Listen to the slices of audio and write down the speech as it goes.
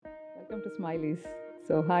welcome to Smileys.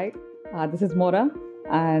 So, hi, this is Mora,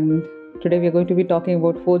 and today we are going to be talking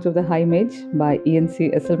about Forge of the High Mage by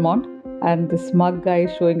ENC Esselmont. And the smug guy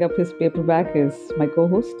showing up his paperback is my co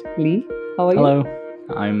host, Lee. How are you? Hello,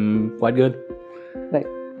 I'm quite good. Right.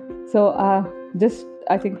 So, just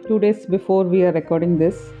I think 2 days before we are recording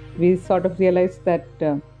this, we sort of realized that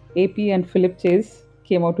AP and Philip Chase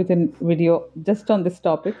came out with a video just on this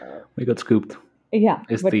topic. We got scooped, Yeah,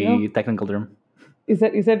 is but the technical term. is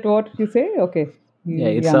that what you say? Okay, Yeah,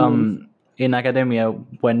 you it's young ones. in academia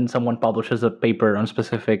when someone publishes a paper on a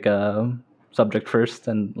specific subject first,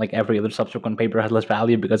 and like every other subsequent paper has less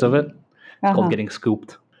value because of it. It's called Uh-huh. getting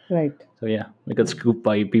scooped. Right. So yeah, we got scooped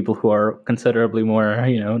by people who are considerably more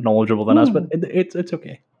knowledgeable than us, but it's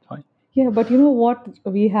okay. It's fine. Yeah, but you know what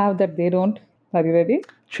we have that they don't? Are you ready?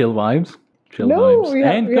 Chill vibes, chill No, vibes, we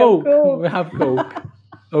have and we have Coke. Coke. We have Coke.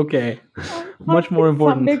 Okay, I much more think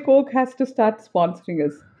important, someday Coke has to start sponsoring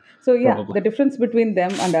us. So yeah, probably. the difference between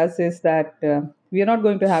them and us is that we are not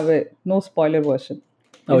going to have a no spoiler version.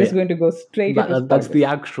 We're Oh just yeah, going to go straight into that's the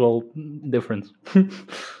spoilers. actual difference.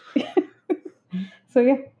 So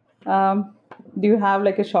yeah, do you have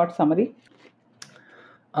like a short summary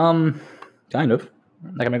Kind of.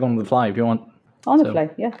 I can make one on the fly if you want. on the So, fly?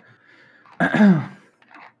 Yeah.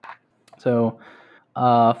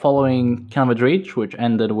 Following Canvad Reach, which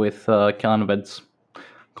ended with Canvad's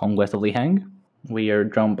conquest of Lihang, we are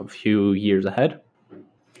jump a few years ahead.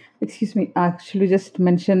 Excuse me. Actually, just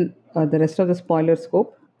mention the rest of the spoiler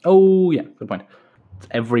scope. Oh yeah, good point. It's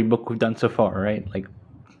every book we've done so far, right? Like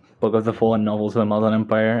Book of the Fallen, Novels of the Muslim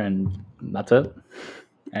Empire, and that's it.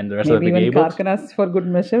 And the rest of Maybe the even PTA books. Karkanas for good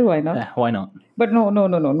measure. Why not? Why not? But no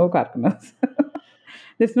Karkanas.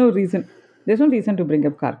 There's no reason. There's no reason to bring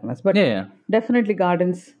up Karkanas. But Yeah. definitely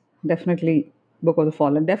Gardens, definitely Book of the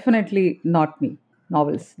Fallen, definitely not me.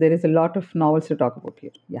 Novels. There is a lot of novels to talk about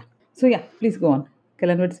here. Yeah. So yeah, please go on.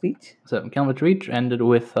 Kellenwood's Reach. So Canvad Reach ended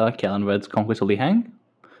with Kellenved's conquest of Lihang.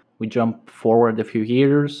 We jump forward a few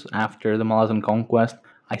years after the Malazan conquest.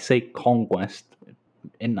 I say conquest.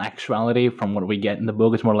 In actuality, from what we get in the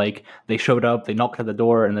book, it's more like they showed up, they knocked at the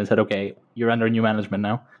door, and they said, "Okay, you're under new management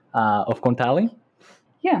now." Of Kontali.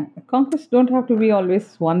 Yeah, conquests don't have to be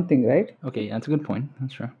always one thing, right? Okay, that's a good point.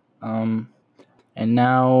 That's true. And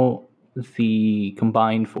now the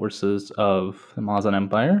combined forces of the Malazan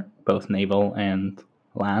Empire, both naval and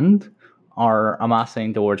land, are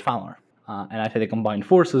amassing towards Valar. And I say the combined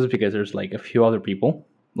forces because there's like a few other people,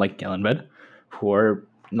 like Gellenbed, who are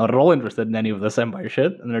not at all interested in any of this Empire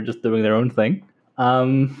shit, and they're just doing their own thing.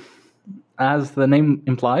 As the name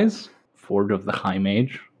implies, Forge of the High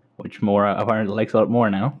Mage, which Mora apparently likes a lot more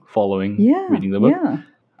now, following Yeah, reading the book.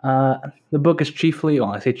 yeah. The book is chiefly,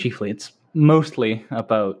 well, I say chiefly, it's mostly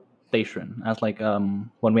about Daeshrin. As like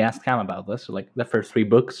when we asked Cam about this, so like the first 3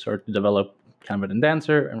 books are to develop Canvad and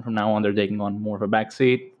Dancer, and from now on they're taking on more of a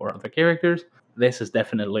backseat for other characters. This is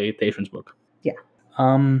definitely Daeshrin's book. Yeah.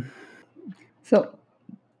 Um, So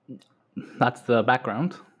that's the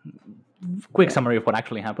background. Quick summary of what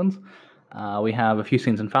actually happens. We have a few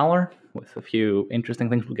scenes in Fowler with a few interesting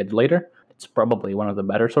things we'll get to later. It's probably one of the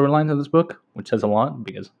better storylines of this book, which says a lot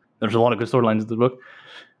because there's a lot of good storylines in this book.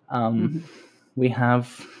 We have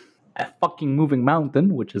a fucking moving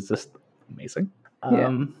mountain, which is just amazing.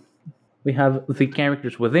 yeah. We have the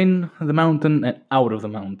characters within the mountain and out of the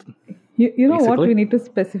mountain. You know what basically. we need to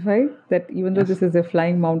specify that even though this is a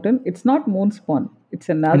flying mountain, it's not Moonspawn. It's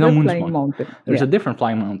another No flying Moonspawn. mountain. There's Yeah. a different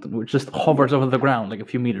flying mountain which just hovers over the ground like a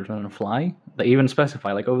few meters on a fly. They even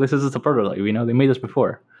specify like, oh, this is just a prototype. They made this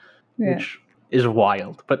before, Yeah. which is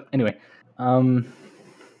wild. But anyway, so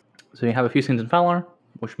you have a few scenes in Valar,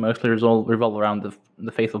 which mostly revolve around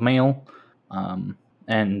the faith of Mael,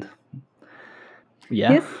 and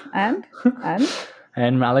yeah, Yes, and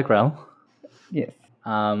and Malik Rel. yes.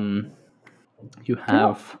 You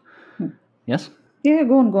have yes, Yeah,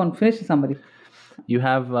 go on. Finish the summary. you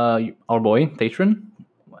have our boy Tatrin,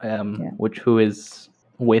 who is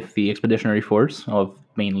with the expeditionary force of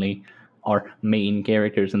mainly our main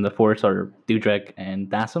characters in the force are Dudrek and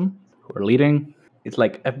Dassam, who are leading. It's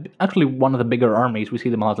like actually one of the bigger armies we see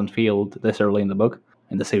the Malazan field this early in the book,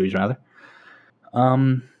 in the series rather.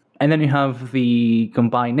 And then you have the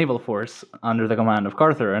combined naval force under the command of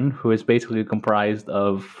Cartherin, who is basically comprised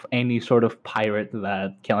of any sort of pirate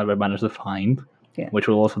that Celebrimbor managed to find, Yeah. which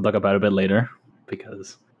we'll also talk about a bit later,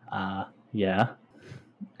 because, yeah.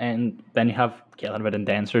 And then you have Celebrimbor and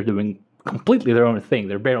Dancer doing completely their own thing.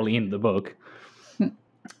 They're barely in the book.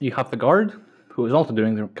 You have the Guard, who is also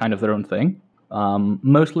doing kind of their own thing,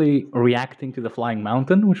 mostly reacting to the flying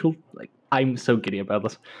mountain, which will, like, I'm so giddy about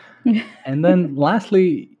this. And then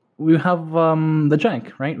lastly, we have the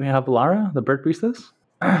Jank, right? We have Lara, the bird priestess,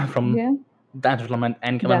 from Yeah. Dancer's Lament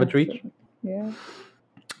and Calamity That's Reach, yeah.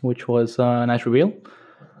 which was a nice reveal.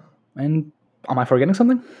 And am I forgetting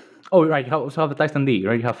something? Oh, right. You also have the Titan D,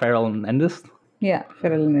 right? You have Feral and Endist. Yeah,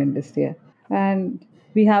 Feral and Endist, yeah. And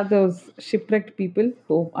we have those shipwrecked people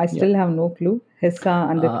who I Yeah. still have no clue. Hessa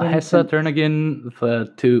and the twins Hessa, and Turnagain,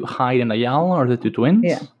 the two Hyde and Ayal are the two twins.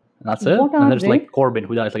 yeah. That's it. What And are there's they? like Corbin,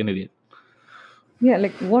 who dies like an idiot. Yeah,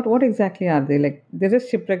 like what exactly are they? Like they're just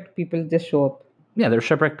shipwrecked people just show up. Yeah, they're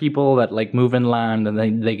shipwrecked people that like move inland and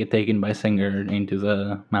they get taken by Singer into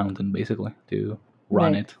the mountain basically to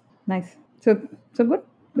run Right. it. Nice. So good.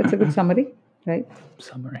 That's a good summary, right?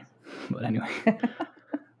 Summary. But anyway.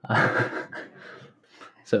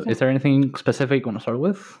 So is there anything specific you want to start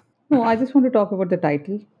with? No, I just want to talk about the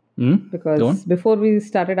title Go because on. before we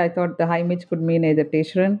started, I thought the high mage could mean either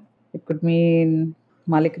Teshran, it could mean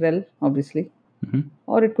Malikrel, obviously,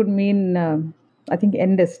 or it could mean I think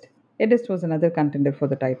Endest. Endest was another contender for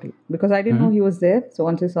the title because I didn't know he was there. So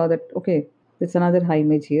once I saw that, okay, there's another high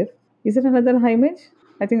mage here. Is it another high mage?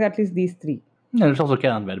 I think at least these three. Yeah, there's also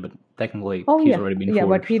Kellanved, but technically Oh he's yeah, already been yeah,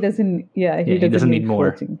 but he forged. doesn't. Yeah, Yeah, he he doesn't doesn't need need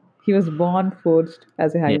more. forging. He was born forged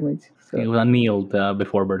as a high Yeah, mage. he So was annealed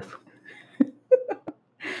before birth.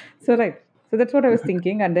 So right. So that's what I was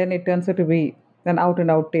thinking, and then it turns out to be an out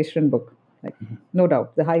and out Tashran book. Like no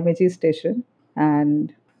doubt, the High Mage is Tashran,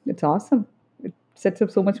 and it's awesome. It sets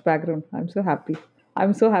up so much background. I'm so happy.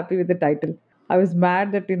 I'm so happy with the title. I was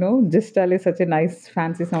mad that Gistal is such a nice,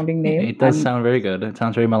 fancy sounding Yeah, name, it does and sound very good. It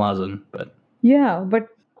sounds very Malazan, but yeah, but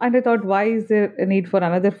and I thought, why is there a need for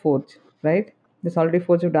another forge? Right? There's already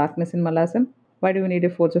Forge of Darkness in Malazan. Why do we need a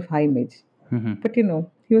Forge of High Mage? But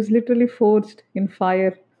he was literally forged in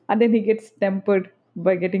fire and then he gets tempered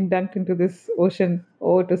by getting dunked into this ocean.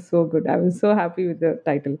 Oh, it was so good. I was so happy with the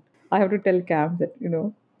title. I have to tell Cam that,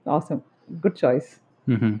 awesome. Good choice.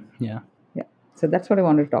 yeah. Yeah. So that's what I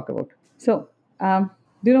wanted to talk about. So, do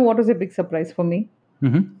you know what was a big surprise for me?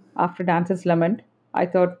 After Dancer's Lament, I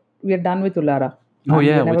thought we are done with Ulara Oh and we're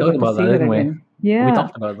yeah, we never talked going to about that, see her didn't we? again. We Yeah.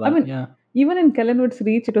 talked about I that. mean, Yeah. even in Kellenwood's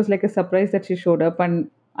Reach, it was like a surprise that she showed up. And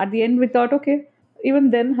at the end, we thought, okay,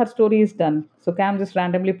 even then her story is done. So Cam just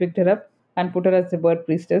randomly picked her up and put her as the bird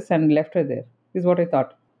priestess and left her there, is what I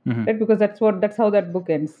thought. Right? Because that's how that book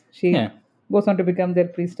ends. She Yeah. goes on to become their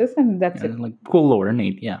priestess and that's it. And like cool lore,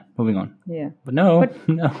 neat. Yeah. Moving on. Yeah. But no, But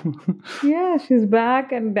no. yeah, she's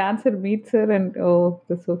back and Dancer meets her and oh,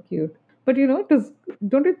 that's so cute. But it was,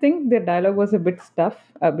 don't you think their dialogue was a bit stiff?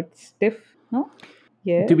 No?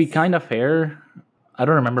 To be Yes. kind of fair, I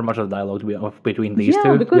don't remember much of the dialogue between these Yeah,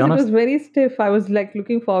 two, to be because it was honest. very stiff. I was like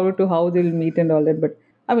looking forward to how they'll meet and all that. But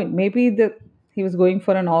I mean, maybe he was going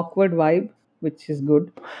for an awkward vibe, which is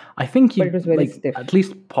good, I think but it he was very like stiff. at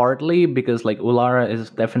least partly because like Ulara is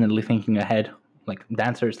definitely thinking ahead. Like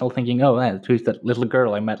Dancer is still thinking, oh, yeah, who's that little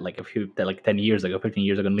girl I met like 10 years ago, 15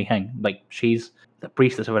 years ago in Liheng? Like she's the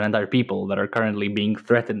priestess of an entire people that are currently being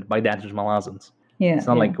threatened by Dancer's Malazans. Yeah, It's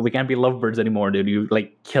not yeah. like we can't be lovebirds anymore, dude. You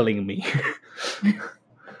like killing me.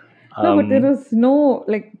 No, but there was no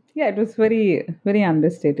like yeah, it was very very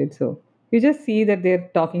understated. So you just see that they're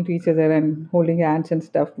talking to each other and holding hands and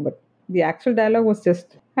stuff, but the actual dialogue was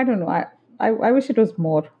just I don't know. I wish it was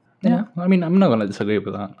more. You Yeah, know. I mean, I'm not gonna disagree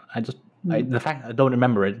with that. Hmm. The fact I don't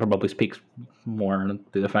remember it probably speaks more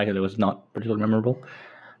to the fact that it was not particularly memorable.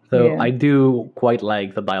 Though Yeah. I do quite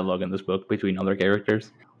like the dialogue in this book between other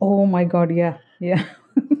characters. Oh my God. Yeah. Yeah.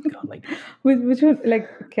 God, like, Which one like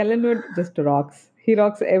Kellenwood just rocks. He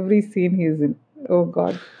rocks every scene he's in. Oh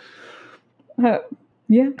God. Uh,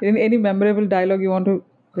 yeah. Any memorable dialogue you want to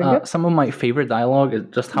bring up? some of my favorite dialogue is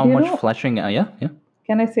just how Do you much know? fleshing. Yeah, yeah,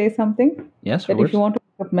 Can I say something? yes, of That if you course. want to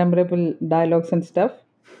pick up memorable dialogues and stuff,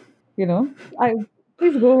 you know, I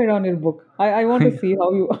please go ahead on your book. I want to see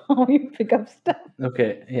how you how you pick up stuff.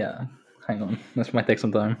 Okay, yeah. Hang on, this might take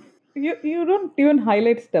some time. You don't even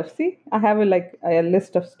highlight stuff. See, I have a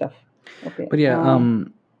list of stuff. Okay. But yeah,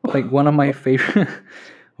 like one of my favorite,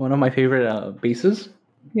 one of my favorite pieces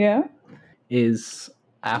Yeah. is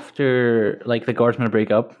after like the guardsmen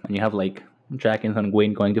break up and you have like Jack and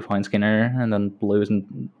Gwen going to find Skinner and then Blues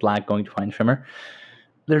and Black going to find Shimmer.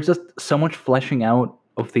 There's just so much fleshing out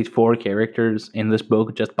of these four characters in this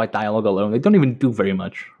book just by dialogue alone. They don't even do very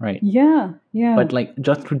much, right? Yeah. Yeah. But like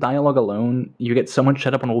just through dialogue alone, you get so much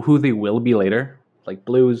set up on who they will be later. Like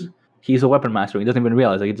Blues, he's a weapon master. He doesn't even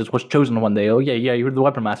realize. Like, he just was chosen one day. Oh yeah, you're the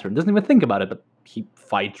weapon master. He doesn't even think about it, but he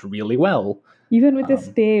fights really well. Even with his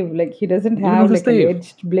stave, like he doesn't Even have with his like an stave.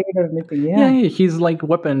 edged blade or anything. Yeah, Yeah. yeah, he's like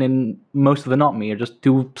weapon in most of the not me are just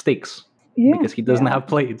two sticks Yeah. because he doesn't Yeah. have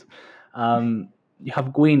blades. You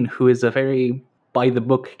have Gwen, who is a very by the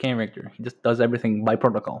book character. He just does everything by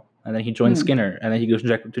protocol, and then he joins Skinner, and then he goes to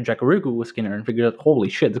Jakaruku with Skinner and figures out, holy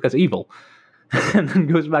shit, this guy's evil, and then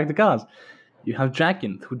goes back to Kaz. You have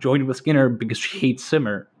Jacinth, who joined with Skinner because she hates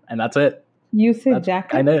Simmer, and that's it. You say That's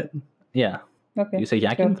Jacinth? kind of it. Yeah. Okay. You say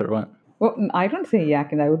Jacinth or what? Well, I don't say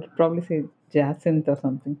Jacinth. I would probably say Jacinth or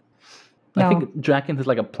something. I think Jacinth is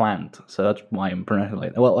like a plant, so that's why I'm pronouncing it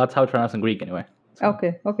like that. Well, that's how it's pronounced in Greek anyway. So.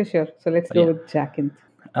 Okay, sure. So let's go with Jacinth.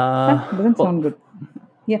 Doesn't sound good.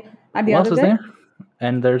 Yeah. And the what other else is there?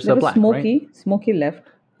 And there's a Black, Smokey. right? Smokey left.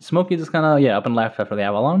 Smokey just kind of, up and left after the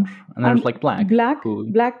avalanche. And there's like Black. Black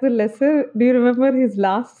the Lesser. Do you remember his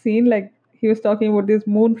last scene? Like he was talking about these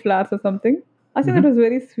moonflowers or something. I think that was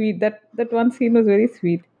very sweet. That one scene was very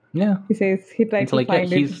sweet. Yeah. He says he tried to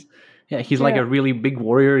find it. He's like a really big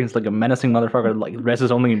warrior. He's like a menacing motherfucker, like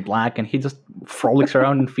dresses only in black, and he just frolics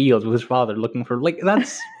around in fields with his father looking for, like,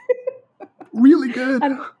 that's really good.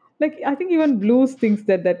 And like, I think even Blues thinks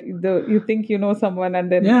that you think you know someone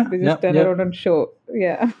and then they just turn around and show.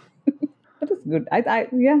 Yeah. That is good.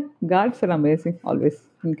 Guards are amazing always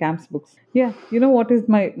in Camp's books. Yeah. You know what is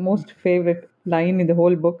my most favorite line in the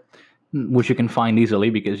whole book? Which you can find easily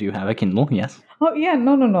because you have a Kindle, yes. Oh, yeah.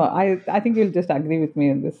 No. I think you'll just agree with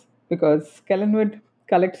me on this. Because Kellenwood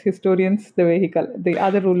collects historians the way the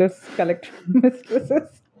other rulers collect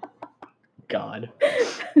mistresses. God.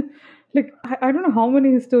 Like, I don't know how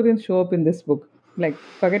many historians show up in this book. Like,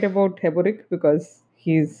 forget about Heboric because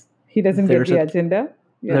he doesn't get the agenda.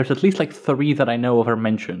 Yeah. There's at least like 3 that I know of are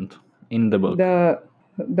mentioned in the book. The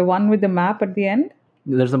one with the map at the end?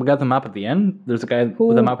 There's the guy with the map at the end. There's a guy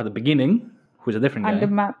with the map at the beginning, who's a different guy.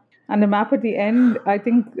 And the map at the end, I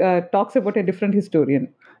think, talks about a different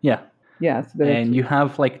historian. Yeah. Yeah. So and you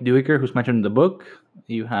have like Duiker, who's mentioned in the book.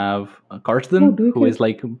 You have Karsten, who is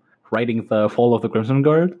like writing the Fall of the Crimson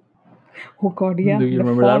Guard. Oh God, yeah. Do you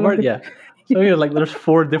remember that part? Yeah. So like there's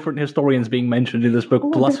 4 different historians being mentioned in this book,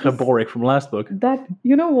 plus Heboric from last book. That,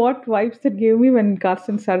 you know what vibes that gave me when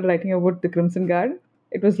Karsten started writing about the Crimson Guard?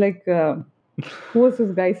 It was like, who was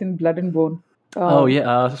this guy in Blood and Bone?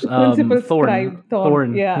 Principal Thorn.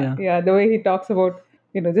 Thorn. Yeah. The way he talks about,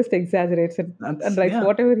 just exaggerates and writes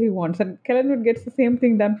whatever he wants. And Kellenwood gets the same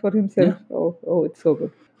thing done for himself. Yeah. Oh, it's so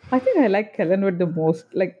good. I think I like Kellenwood the most,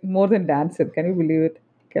 like more than Dancer. Can you believe it?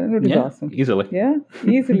 Kellenwood is awesome. Easily. Yeah,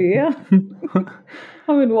 easily, yeah.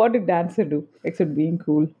 I mean, what did Dancer do except being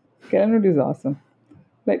cool? Kellenwood is awesome.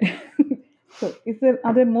 Right. So,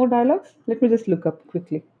 are there more dialogues? Let me just look up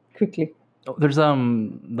quickly. Oh, there's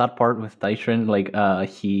that part with Tyshawn, like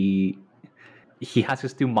he has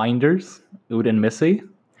his 2 minders, Ud and Missy.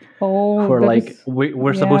 Oh, who are like,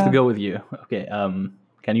 we're supposed to go with you. Okay,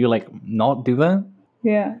 can you like not do that?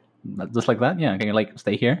 Yeah. Just like that? Yeah. Can you like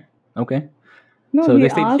stay here? Okay. No, so he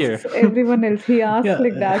asks everyone else. He asks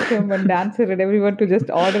like Dasham and Dancer and everyone to just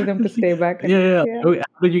order them to stay back. Yeah. Oh,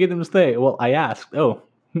 how did you get them to stay? Well, I asked. Oh,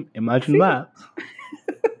 imagine that.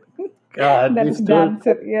 God, that's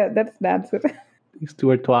Dancer. Yeah, that's Dancer. These 2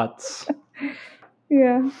 are twats.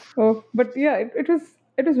 Yeah. Oh, but yeah, it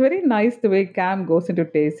was very nice the way Cam goes into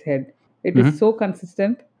Tay's head. It is so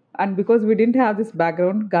consistent. And because we didn't have this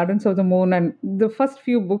background, Gardens of the Moon, and the first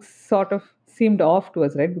few books sort of seemed off to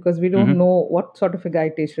us, right? Because we don't know what sort of a guy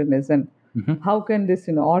Tayshran is, and how can this,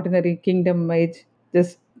 ordinary kingdom mage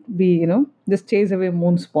just be, just chase away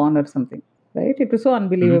Moonspawn or something, right? It was so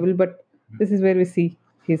unbelievable, but this is where we see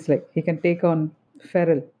he's like, he can take on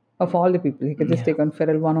Feral. Of all the people, he can just take on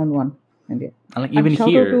Feral one-on-one. And like even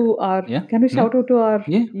here, can we shout out to our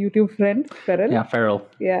YouTube friend, Feral? Yeah, Feral.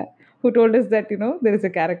 Yeah. Who told us that, there is a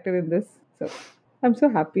character in this. So I'm so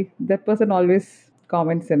happy. That person always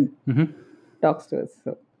comments and talks to us.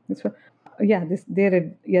 So it's fun. Yeah,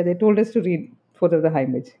 they told us to read Fourth of the High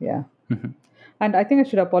Mage. Yeah. And I think I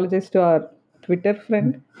should apologize to our Twitter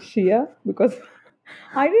friend, Shia, because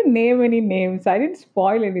I didn't name any names. I didn't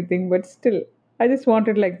spoil anything, but still, I just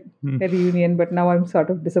wanted like a reunion. But now I'm sort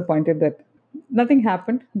of disappointed that nothing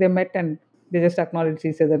happened. They met and they just acknowledged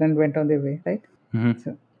each other and went on their way, right?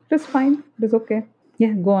 So it was fine. It was okay.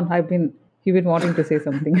 Yeah, go on. You've been wanting to say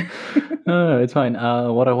something. No, it's fine.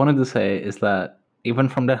 What I wanted to say is that even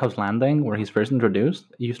from Dead House Landing, where he's first introduced,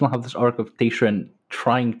 you still have this arc of Tayshran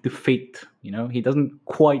trying to fit. He doesn't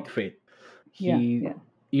quite fit.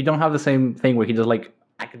 You don't have the same thing where he just like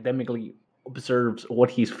academically observes what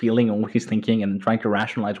he's feeling and what he's thinking and trying to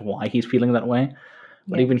rationalize why he's feeling that way.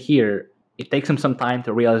 But even here, it takes him some time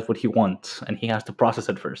to realize what he wants, and he has to process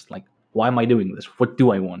it first. Like, why am I doing this? What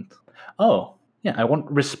do I want? Oh, yeah, I want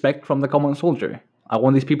respect from the common soldier. I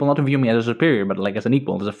want these people not to view me as a superior, but like as an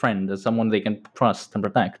equal, as a friend, as someone they can trust and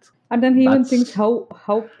protect. And then he even thinks That's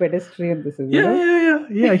how pedestrian this is, you yeah, know? yeah,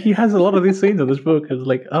 yeah, yeah. He has a lot of these scenes in this book. It's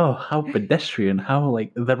like, oh, how pedestrian, how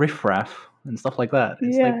like the riffraff and stuff like that.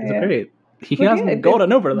 It's like Yeah, it's yeah. great. He But yeah, hasn't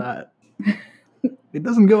gotten over that. It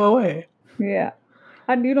doesn't go away. yeah.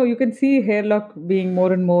 And you can see Hairlock being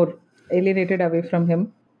more and more alienated away from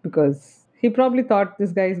him because he probably thought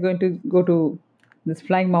this guy is going to go to this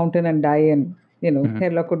flying mountain and die, and Mhm.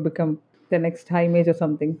 Hairlock could become the next high mage or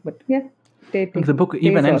something. But yeah, And the book Tay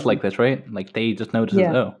even is ends like awesome. this, right? Like they just notices,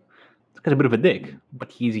 Yeah, oh, this guy's a bit of a dick,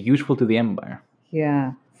 but he's useful to the Empire.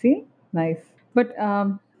 yeah. See, nice. But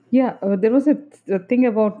yeah, there was a thing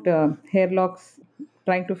about Hairlock's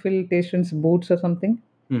trying to fill Tatian's boots or something.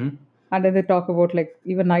 Hmm. And then they talk about like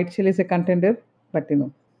even Nightshell is a contender, but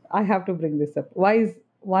I have to bring this up. Why is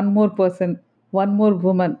one more person, one more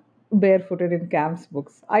woman barefooted in Cam's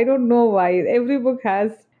books? I don't know why. Every book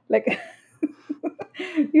has like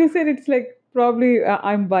you said it's like probably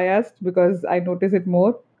I'm biased because I notice it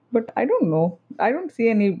more, but I don't know. I don't see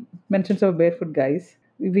any mentions of barefoot guys.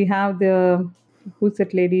 We have the who's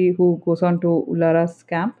that lady who goes on to Ulara's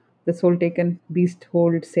camp, the soul taken beast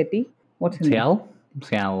hold Seti. What's her name? Cial?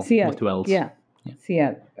 Cial with Cial, two L's. yeah,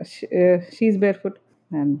 Yeah. Cial. She's barefoot,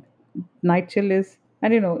 and Nightshell is,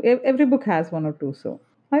 and every book has one or two. So,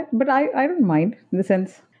 but I don't mind in the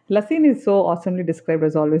sense. Lassine is so awesomely described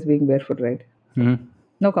as always being barefoot, right? So, Hmm.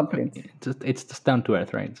 no complaints. It's just down to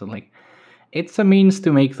earth, right? So like, it's a means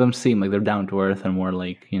to make them seem like they're down to earth and more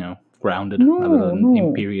like grounded rather No, than no,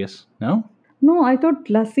 imperious. No. no. I thought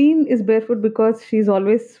Lassine is barefoot because she's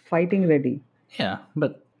always fighting ready. Yeah,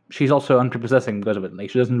 but she's also unprepossessing because of it. Like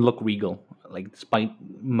she doesn't look regal. Like despite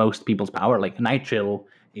most people's power, like Nightchill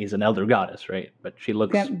is an elder goddess, right? But she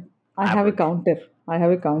looks I have a average. counter. I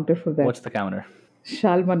have a counter for that. What's the counter?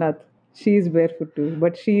 Shalmanath. She is barefoot too,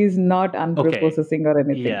 but she is not Okay. unprepossessing or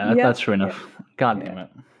anything. Yeah, Yeah, that's true yeah, enough. God yeah. damn it.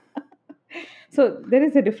 So there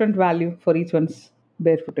is a different value for each one's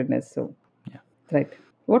barefootedness. So, Yeah. right.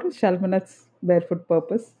 What is Shalmanath's barefoot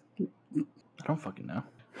purpose? I don't fucking know.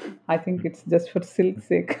 I think it's just for silk's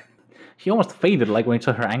sake. He almost faded like when he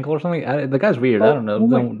saw her ankle or something. The guy's weird. I don't Oh,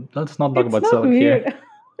 know. oh my. Let's not talk It's about not Silk here. weird.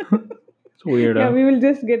 It's Yeah, weirdo. we will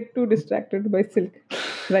just get too distracted by silk.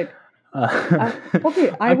 Right. Uh, Okay,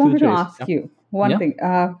 I back to the wanted to chase. ask Yeah. you one Yeah. thing.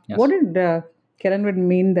 What Yes. did Kellenwood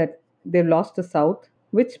mean that they lost the South?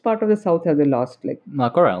 Which part of the South have they lost? Like,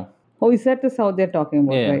 Corel. oh, is that the South they're talking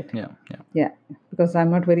about, Yeah. right? Yeah. Yeah. Yeah, because I'm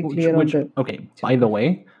not very Which, clear on which, the okay, by chunk the of.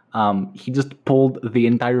 way, he just pulled the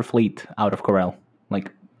entire fleet out of Corel.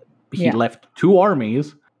 Like, he Yeah. left two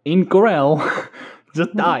armies in Corel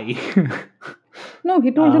just Hmm. die. No,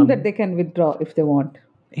 he told them that they can withdraw if they want.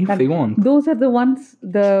 If And they want. those are the ones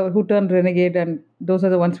who turn renegade, and those are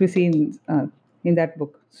the ones we see in that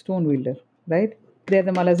book, Stone Wielder, right? They're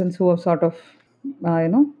the Malazans who have sort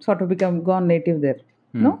of become gone native there.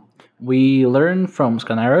 No? We learn from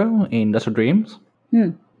Scanaro in Desert Dreams Hmm.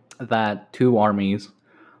 that two armies,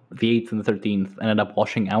 the 8th and the 13th, ended up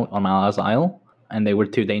washing out on Malaz Isle, and they were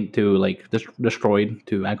too like destroyed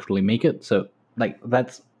to actually make it. So like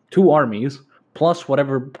that's two armies plus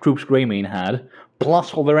whatever troops Greymane had,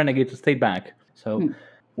 plus all the renegades that stayed back. So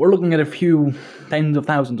we're looking at a few tens of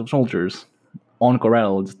thousands of soldiers on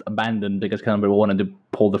Corel just abandoned because Cannonball wanted to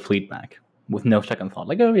pull the fleet back with no second thought.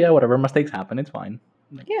 Like, oh yeah, whatever, mistakes happen, it's fine.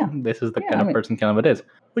 Like, Yeah. this is the Yeah, kind I of mean, person Cannonball is,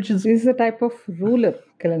 which is this is the type of ruler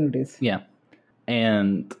Kellenwood is. yeah.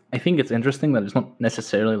 And I think it's interesting that it's not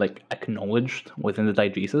necessarily like acknowledged within the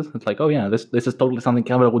diegesis. It's like, oh yeah, this is totally something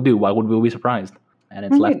Cannonball would do. Why would we be surprised? And I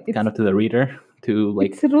it's mean, left kind of to the reader to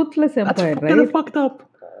it's like, a ruthless that's empire, kind of right? fucked up.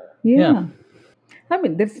 Yeah. Yeah. I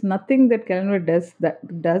mean, there's nothing that Kellenwood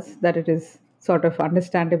does that it is sort of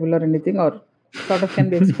understandable or anything, or sort of can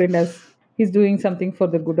be explained as he's doing something for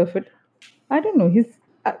the good of it. I don't know.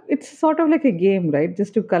 It's sort of like a game, right?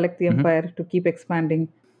 Just to collect the Hmm. empire, to keep expanding,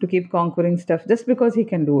 to keep conquering stuff, just because he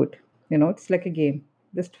can do it. It's like a game,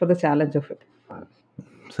 just for the challenge of it.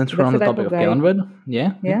 Since we're That's on the the type topic of of guy. Kellenwood,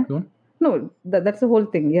 yeah, Yeah. go on. No, that's the whole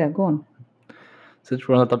thing. Yeah, go on. Since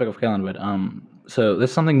we're on the topic of Kellenwood, so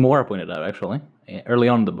there's something more pointed out actually early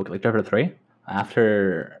on in the book, like chapter 3,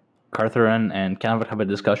 after Cartheran and Kellenwood have a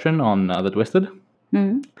discussion on the Twisted.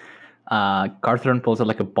 Hmm. Cartheran pulls out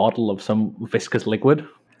like a bottle of some viscous liquid,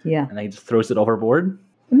 Yeah. and he just throws it overboard,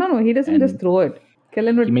 No, he doesn't just and throw it. he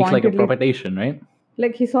Kellenwood makes like a pointedly, propagation, right?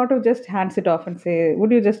 like he sort of just hands it off and say,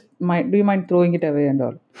 "Would you just mind? Do you mind throwing it away and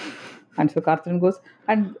all?" And so Carthan goes,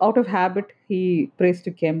 and out of habit, he prays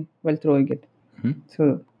to Kem while throwing it.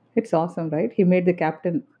 So it's awesome, right? He made the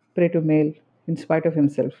captain pray to Mail in spite of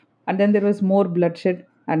himself. And then there was more bloodshed,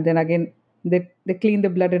 and then again, They clean the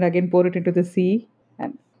blood and again pour it into the sea.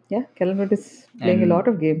 And yeah, Kellenwood is playing a lot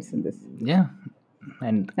And of games in this. yeah,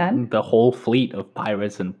 and And the whole fleet of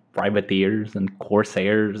pirates and privateers and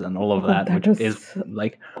corsairs and all of oh, that, that which is was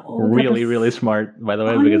like oh, that really, really was smart, by the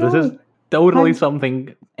way, I because this is know. totally And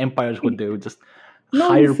something empires would do. Just no,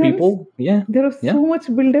 in hire sense, people. Yeah, there was yeah. so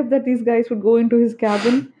much build up that these guys would go into his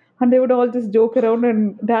cabin and they would all just joke around,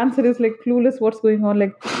 and the answer is like clueless what's going on.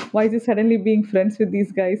 Like, why is he suddenly being friends with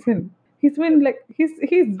these guys? And he's been like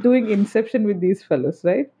he's doing inception with these fellows,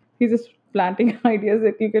 right? He's just planting ideas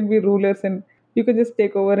that you can be rulers and you can just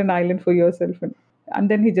take over an island for yourself, and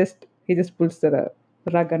then he just pulls the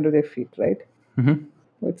rug under their feet, right? Hmm.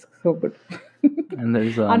 It's so good. And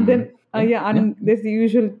there's And then, yeah, yeah, yeah. and there's the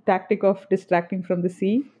usual tactic of distracting from the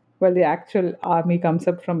sea while the actual army comes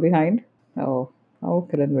up from behind. Oh, oh,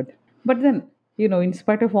 Kiranwood. But then, in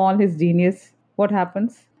spite of all his genius, what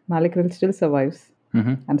happens? Malakal still survives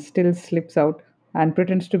Hmm. and still slips out and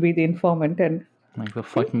pretends to be the informant. And Like the see,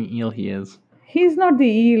 fucking eel he is. he's not the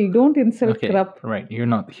eel. Don't insult Okay, Krupp. right. You're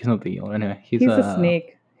not. He's not the eel. Anyway, he's He's a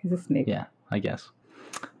snake. He's a snake. yeah, I guess.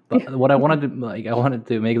 But what I wanted to I wanted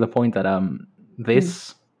to make the point that Hmm.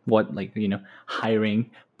 this what like hiring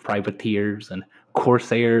privateers and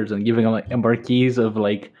corsairs and giving them like embarkees of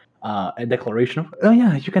like a declaration of oh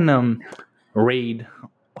yeah you can raid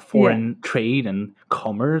Yeah. foreign trade and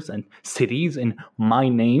commerce and cities in my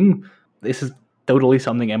name. This is totally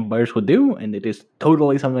something empires would do, and it is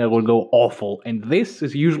totally something that will go awful. And this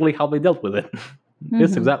is usually how they dealt with it.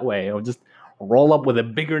 This Hmm. exact way of just roll up with a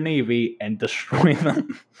bigger navy and destroy them.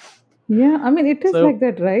 Yeah, I mean, it is like So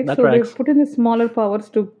that, right? that So they tracks. put in the smaller powers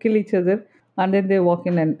to kill each other, and then they walk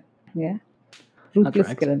in and yeah, That ruthless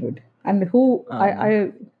tracks. Killenwood. And who Um,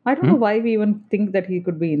 I don't know hmm? why we even think that he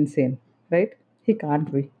could be insane, right? He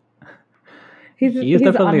can't be. He is He's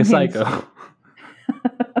definitely a unhinged. psycho.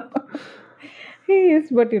 He is,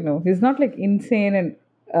 but he's not like insane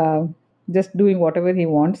and just doing whatever he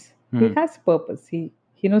wants. He Hmm. has purpose.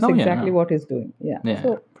 He knows Oh yeah, exactly no. what he's doing. Yeah. Yeah,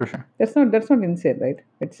 So for sure. that's not insane, right?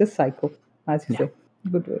 It's just psycho, as you Yeah. say.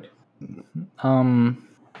 Good word. Um.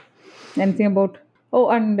 Anything about? Oh,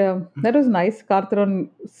 and that was nice. Cartheron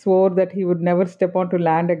swore that he would never step onto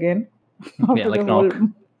land again Yeah, after the like whole. knock.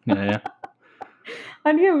 Yeah, yeah.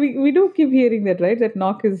 And yeah, we do keep hearing that, right? That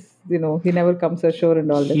Knock is, he never comes ashore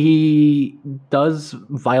and all that. He does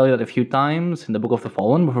violate it a few times in the Book of the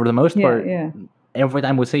Fallen, but for the most Yeah, part, yeah, every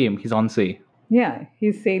time we see him, he's on sea. yeah.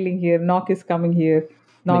 He's sailing here. Knock is coming here.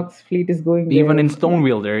 Like Knock's fleet is going even there. in Yeah.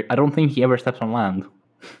 Stonewheel, there, I don't think he ever steps on land.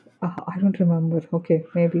 I don't remember. Okay,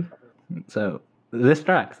 maybe. So this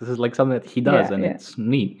tracks. This is like something that he does, Yeah, and yeah. it's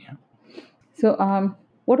neat. Yeah. So,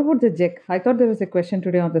 what about the Jack? I thought there was a question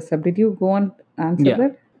today on the sub. Did you go and answer Yeah,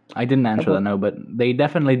 that? I didn't answer that About no, but they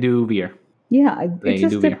definitely do veer. Yeah, it's They do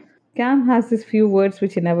just veer. that Cam has these few words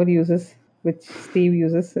which he never uses, which Steve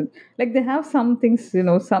uses. And, like they have some things,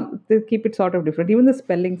 some they keep it sort of different. Even the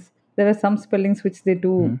spellings, there are some spellings which they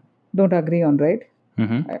don't agree on, right?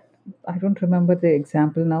 Hmm. I, I don't remember the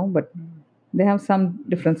example now, but they have some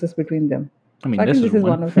differences between them. I So mean, I this think is this is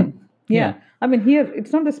one one. of them. Yeah, Yeah, I mean here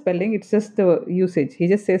it's not the spelling; it's just the usage. He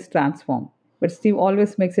just says transform, but Steve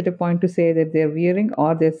always makes it a point to say that they're veering or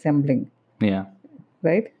they're assembling, yeah.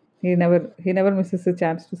 right? He never misses a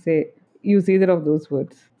chance to say use either of those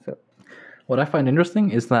words. So What I find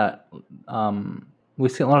interesting is that we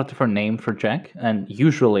see a lot of different names for Jack, and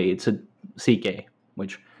usually it's a CK,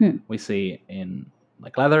 which we see in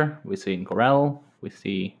like Leather, we see in Corel, we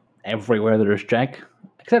see everywhere there's Jack,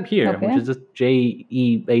 except here, which okay, is just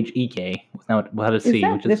JEHEK without a is C,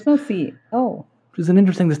 that there's no C? Oh, which is an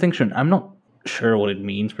interesting distinction. I'm not sure what it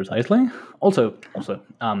means precisely. Also,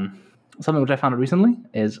 something which I found out recently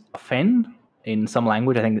is fen in some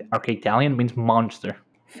language. I think Archaic Italian means monster.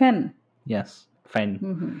 Fen. Yes,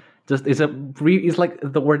 fen. Just it's like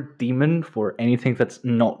the word demon for anything that's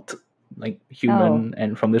not like Oh, human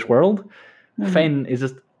and from this world. Fen is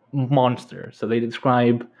just monster. So they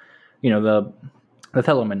describe, the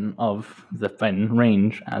Telomen of the fen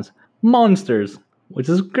range as monsters, which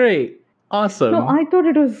is great, no, awesome. I thought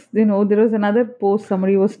it was, there was another post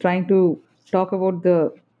somebody was trying to talk about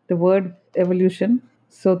the word evolution.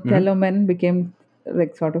 So Hmm. telomen became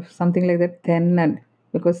like sort of something like that, ten and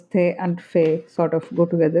because the and fe sort of go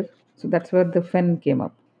together. So that's where the fen came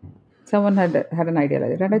up. Someone had an idea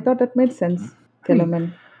like that, and I thought that made sense. I mean,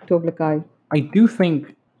 Telomen, Toblerone. I do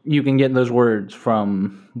think you can get those words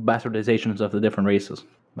from bastardizations of the different races,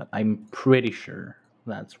 but I'm pretty sure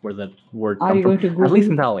that's where the word Are comes you from. going to At least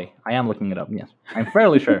Google? in Tali. I am looking it up, yes. I'm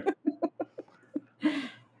fairly sure. I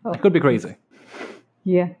Oh, could be this is crazy.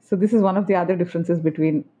 yeah. So this is one of the other differences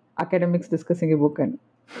between academics discussing a book and.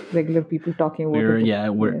 regular people talking about We're a book. yeah,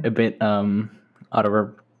 we're Yeah. a bit out of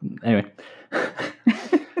our anyway.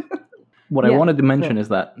 What I Yeah. wanted to mention So is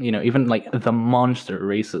that even like the monster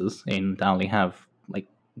races in Dali have like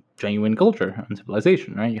genuine culture and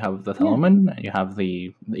civilization, right? You have the yeah. Thalamin, you have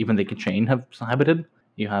the even the Kichain have habited.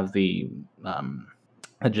 You have um,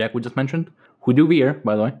 the Jack we just mentioned, who do veer,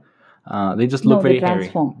 by the way. They just look No, they very hairy.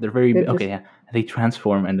 transform. They're very They okay. just Yeah, they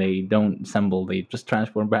transform and they don't assemble. They just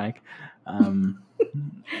transform back. Um,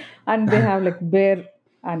 and they have like bear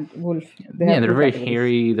and wolf. They yeah, have they're two very categories.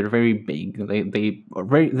 hairy. They're very big. They are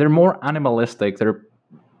very. They're more animalistic.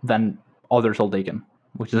 Than others all taken,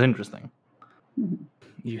 which is interesting.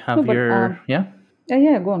 You No, have but your yeah. yeah,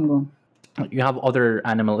 yeah. Go on, go on. You have other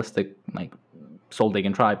animalistic like soul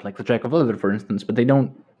taken tribes, like the Jack of Leather, for instance, but they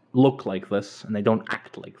don't look like this and they don't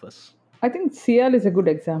act like this. I think Sial is a good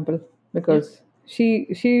example Yeah. because she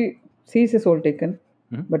sees a soul taken,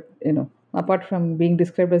 Mhm. but apart from being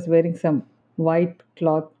described as wearing some white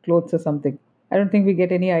clothes or something, I don't think we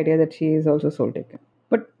get any idea that she is also soul taken.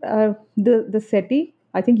 But the SETI,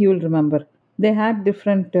 I think you will remember, they had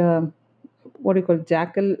different what do you call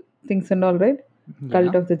jackal things and all, right? Yeah.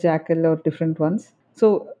 Cult of the jackal or different ones.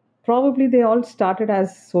 So probably they all started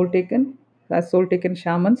as soul taken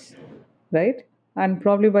shamans, right? And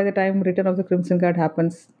probably by the time Return of the Crimson Guard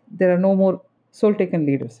happens, there are no more soul taken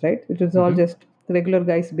leaders, right? It was all Mm-hmm. just regular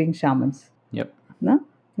guys being shamans. Yep. No?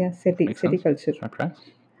 Yeah, Makes SETI sense. culture. That tracks.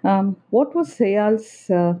 What was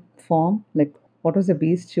Sayal's form? Like, what was the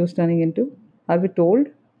beast she was turning into? Are we told?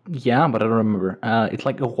 Yeah, but I don't remember. It's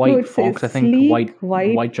like a No, white it's a fox, I think. sleek White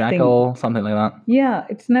white thing. jackal, something like that. Yeah,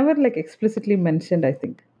 it's never like explicitly mentioned, I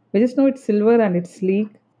think. We just know it's silver and it's sleek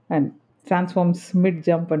and transforms mid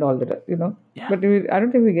jump and all that. Yeah. But I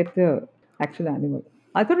don't think we get the actual animal.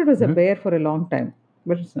 I thought it was a Mm-hmm. bear for a long time,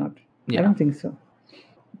 but it's not. I Yeah. don't think so.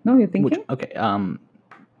 No, you're Which thinking? okay.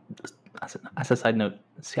 As a side note,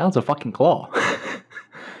 Seattle's a fucking claw.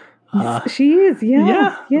 She is, yeah,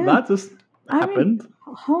 Yeah, yeah. that just I mean, happened.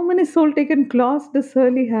 how many soul taken claws does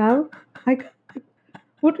Hurley have? I,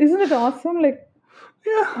 what isn't it awesome? Like,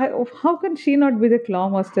 Yeah. how can she not be the claw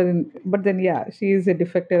master? But then, yeah, she is a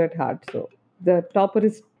defector at heart. So the topper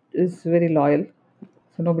is very loyal.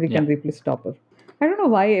 So nobody Yeah. can replace Topper. I don't know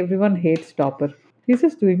why everyone hates Topper. He's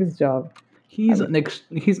just doing his job. I mean,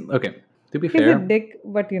 He's okay. To be he's a fair, dick,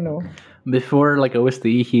 but before like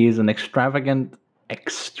OSD, he is an extravagant,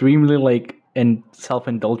 extremely like and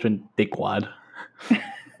self-indulgent dickwad,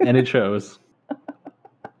 and it shows.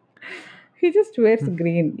 he just wears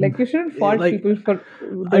green. Like you shouldn't fault Like, people for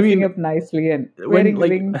I dressing mean, up nicely and when wearing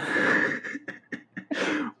like rings.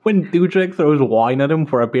 when Dudek throws wine at him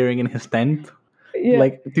for appearing in his tent, Yeah,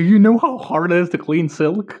 like, do you know how hard it is to clean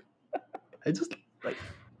silk? I just like,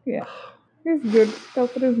 yeah. He's good.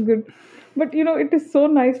 Topper is good. But it is so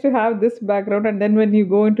nice to have this background, and then when you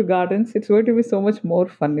go into gardens, it's going to be so much more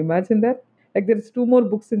fun. Imagine that. Like there's two more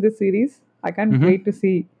books in the series. I can't mm-hmm, wait to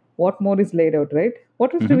see what more is laid out, right?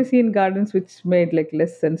 What else do mm-hmm, we see in gardens which made like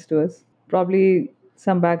less sense to us? Probably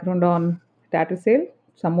some background on Tattersale.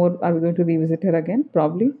 Some more are we going to revisit her again?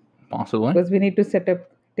 Probably. possibly. Because we need to set up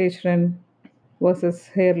Tashran versus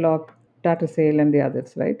Hairlock, Tattersale and the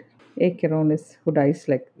others, right? Acheronis who dies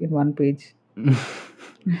like in one page.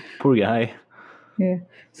 Poor guy. Yeah.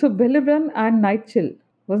 So Belibran and Nightchill,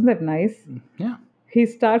 wasn't that nice? Yeah. He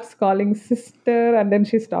starts calling sister and then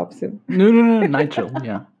she stops him. No. Nigel.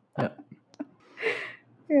 Yeah. Yeah.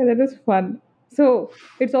 Yeah, that was fun. So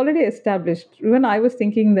it's already established. Even I was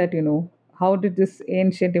thinking that, how did this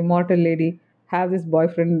ancient immortal lady have this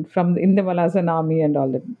boyfriend from in the Malazan army and all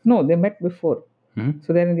that? No, they met before. Mm-hmm.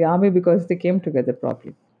 So they're in the army because they came together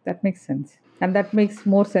properly. That makes sense. And that makes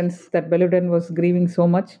more sense that Beludin was grieving so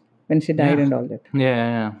much when she died Yeah. and all that.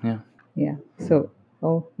 Yeah. Yeah. So,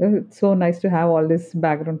 it's so nice to have all these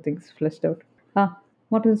background things fleshed out.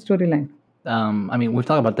 What is the storyline? I mean, we've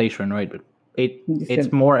talked about Daishin, right? But Just it's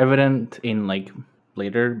tell- more evident in like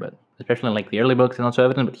later, but especially in like the early books, it's not so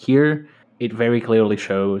evident. But here, it very clearly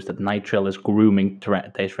shows that Nightshell is grooming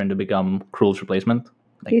Daishin to become Cruel's replacement.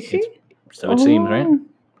 Like Is she? it seems, right?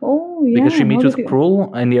 Oh, Because yeah. she Now meets that with you.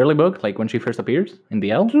 Cruel in the early book, like when she first appears in the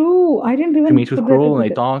L. True. I didn't She even meets with put that Cruel and they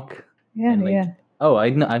together. talk, Yeah, and like, yeah. oh,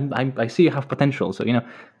 I see you have potential. So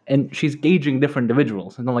and she's gauging different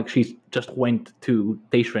individuals. It's not like she's just went to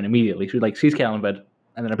Daishin immediately. She's like sees Callanbed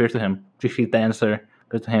and then appears to him. She sees Dancer,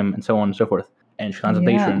 goes to him, and so on and so forth. And she lands on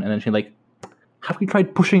Daishin, Yeah. and then she's like, "Have you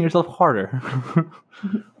tried pushing yourself harder?"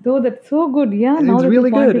 Though that's so good. Yeah, And now it's that you really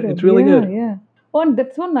good. pointed out. It's really Yeah, good. yeah. Oh, and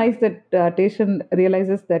that's so nice that Tashan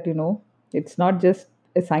realizes that, it's not just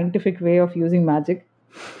a scientific way of using magic.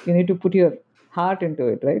 You need to put your heart into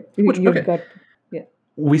it, right? Which Your okay, gut. Yeah.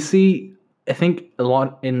 we see, I think, a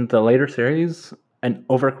lot in the later series, an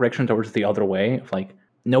overcorrection towards the other way of like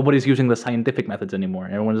nobody's using the scientific methods anymore.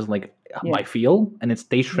 Everyone's just like Yeah, by feel, and it's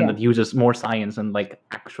Dacian yeah, that uses more science and like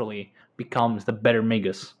actually becomes the better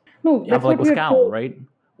Magus. no, You have that's like what we with are Cal, told. right? With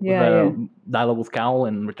Yeah, yeah, the dialogue with Cal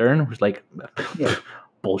in Return, who's like yeah,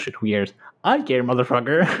 bullshit. Who cares? I care,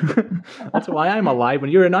 motherfucker. That's why I'm alive,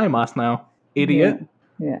 and you're an IMAS now, yeah, idiot.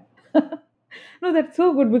 yeah. No, that's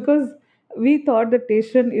so good because we thought that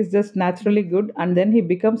Tashan is just naturally good, and then he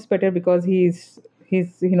becomes better because he's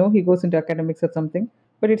he goes into academics or something.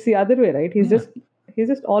 But it's the other way, right? Yeah. He's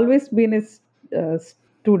just always been a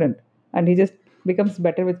student, and he just becomes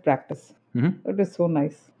better with practice. Mhm. It is so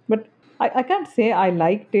nice. But I can't say I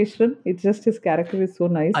like Tashan. It's just his character is so I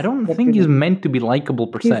nice. don't But think he's meant to be likable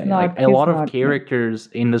per he's se. Like not. a He's lot of not. No. characters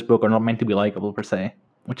in this book are not meant to be likable per se,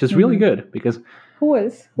 which is really Hmm. good because Who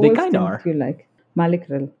else? Who they else kind of didn't are. you like? Malik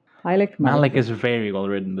Rel. I liked Malik Malik Rel. is very well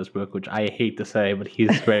written in this book, which I hate to say, but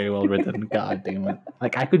he's very well written. God damn it!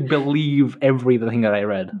 Like I could believe everything that I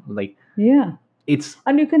read. Like Yeah. it's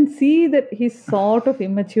And you can see that he's sort of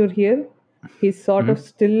immature here. He's sort of mhm.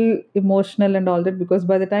 still emotional and all that because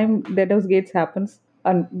by the time Dead House Gates happens,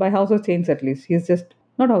 and by House of Chains at least, he's just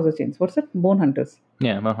not House of Chains. What's that? Bone Hunters.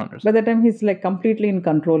 Yeah, Mount Hunters. By the time he's like completely in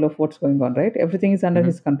control of what's going on, right? Everything is under Hmm.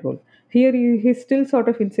 his control. Here he's still sort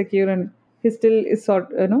of insecure and he still is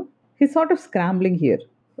he's sort of scrambling here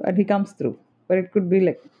and he comes through. But it could be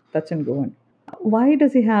like touch and go. And why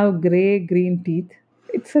does he have gray green teeth?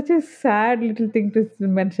 It's such a sad little thing to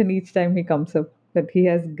mention each time he comes up that he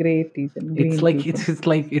has gray teeth and It's green like teeth. it's And his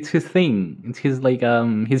like it's his thing. It's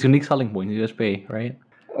his unique selling point, his USP, right?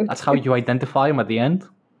 That's how you it's identify him at the end.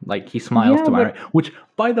 Like he smiles yeah, to but Aragon, which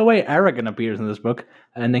by the way, Aragon appears in this book,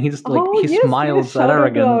 and then he just like oh he yes, we just smiles at shout out to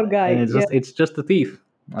Aragon, our and guy. Yeah, it's just the teeth.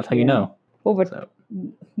 That's how you yeah. know. Oh, but So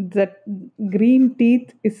that green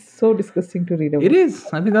teeth is so disgusting to read it about. is.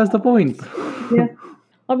 I think that's the point. Yeah.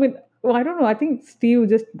 I mean, I don't know. I think Steve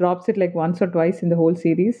just drops it like once or twice in the whole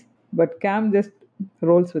series, but Cam just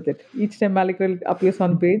rolls with it. Each time Malikral appears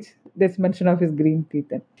on page, there's mention of his green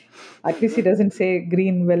teeth. And at least he doesn't say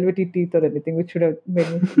green velvety teeth or anything, which should have made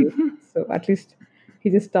me furious. So at least he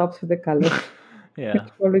just stops with the color. Yeah,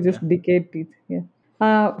 It's probably yeah, just decayed teeth. Yeah.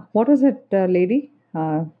 What was it, lady?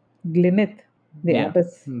 Glyneth, the yeah.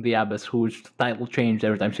 abbess. The abbess, whose title changed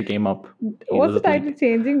every time she came up. He Was the was title like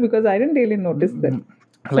changing? Because I didn't really notice that.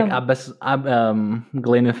 like Some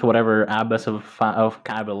Glenith, whatever, abbess of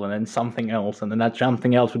Cabell, and then something else, and then that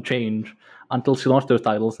something else would change until she lost those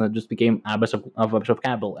titles, and it just became abbess of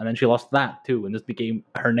Cabell, and then she lost that too, and just became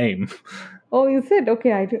her name. Oh, is it?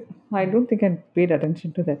 Okay, I don't think I paid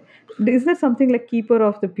attention to that. Is there something like Keeper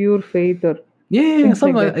of the Pure Faith or Yeah, things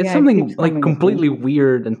like something that? it's Yeah, it keeps something like coming up. Yeah. completely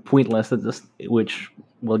weird and pointless. That just which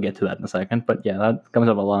we'll get to that in a second, but yeah, that comes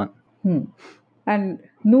up a lot. Hmm. And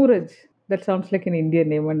Nooraj, that sounds like an Indian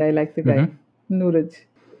name, and I like the guy. Hmm. Nooraj.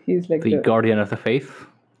 He's like The the, guardian of the faith,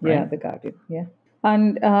 yeah, right? the guardian. Yeah.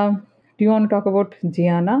 And do you want to talk about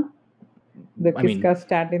Gianna, the I mean, Kiska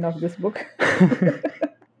stand in of this book?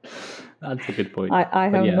 that's a good point, I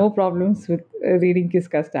but have yeah. no problems with reading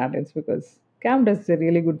Kiska stand-ins because Cam does a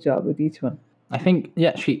really good job with each one. I think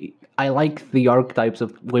yeah, I like the archetypes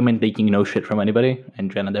of women taking no shit from anybody,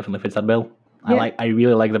 and Jenna definitely fits that bill. Yeah, I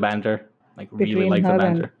really like the banter, like really between like the her and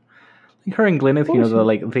banter. Like her and Glyneth, who is the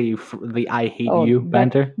she? like the I hate Oh, you that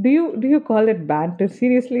banter. do you call it banter?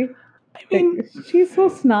 Seriously? I Like mean, she's so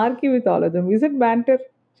snarky with all of them. Is it banter?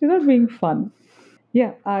 She's not being fun.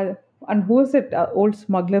 Yeah. And who is it? Old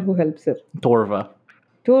smuggler who helps her. Torva.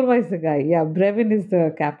 Torva is the guy. Yeah. Brevin is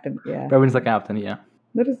the captain. Yeah. Brevin's the captain. Yeah.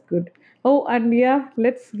 That is good. Oh, and yeah,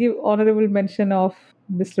 let's give honorable mention of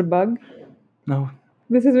Mr. Bug. No.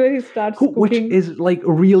 This is where he starts Which cooking. is like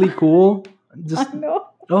really cool. I Just know.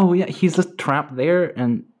 oh yeah, he's just trapped there,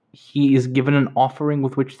 and he is given an offering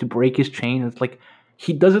with which to break his chain. It's like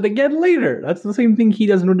he does it again later. That's the same thing he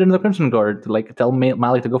does in Return of the Crimson Guard to like tell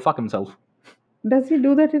Malik to go fuck himself. Does he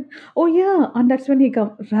do that? Oh yeah, and that's when he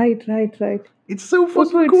comes. Right, right, right. It's so Oh,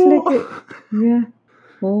 so fucking it's like cool. yeah.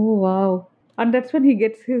 Oh wow. And that's when he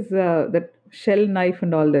gets his that shell knife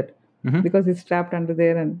and all that Hmm. because he's trapped under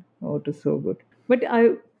there and oh, it is so good. But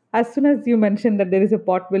as soon as you mentioned that there is a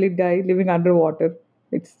pot-bellied guy living underwater,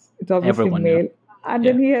 it's obviously Everyone knew. male, and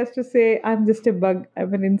then Yeah. he has to say, "I'm just a bug.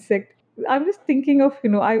 I'm an insect." I'm just thinking of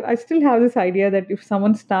I still have this idea that if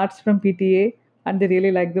someone starts from PTA and they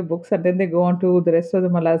really like the books and then they go on to the rest of the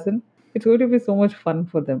Malazan, it's going to be so much fun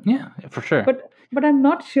for them. Yeah, for sure. But I'm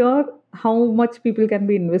not sure how much people can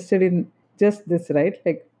be invested in just this, right?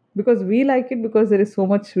 Like because we like it because there is so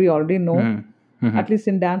much we already know, Hmm. Hmm. at least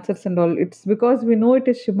in dancers and all. It's because we know it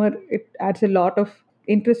is shimmer. It adds a lot of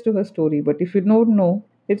interest to her story. But if you don't know,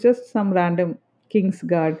 it's just some random king's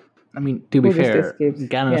guard I mean, to be who just fair, escapes.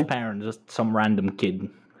 Ganon's Yeah. parent is just some random kid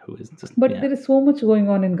who is just But yeah, there is so much going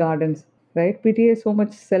on in Gardens, right? PTA is so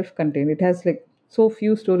much self-contained. It has like so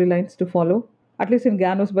few storylines to follow. At least in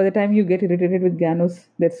Ganos, by the time you get irritated with Ganos,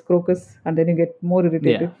 there's Crocus, and then you get more yeah.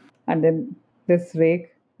 irritated, and then there's Rake,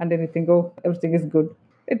 and then you think, oh, everything is good.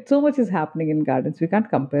 It so much is happening in Gardens. We can't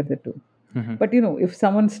compare the two. Hmm. But if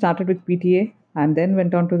someone started with PTA and then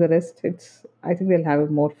went on to the rest, I think they'll have a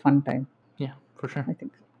more fun time. Yeah, for sure. I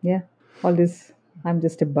think. Yeah. All this, I'm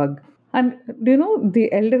just a bug. And do you know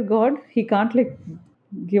the elder god? He can't like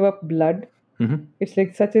give up blood. Hmm. It's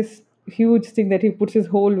like such a huge thing that he puts his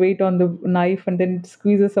whole weight on the knife and then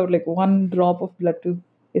squeezes out like one drop of blood to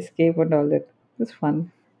escape and all that. It's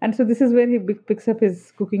fun. And so this is where he picks up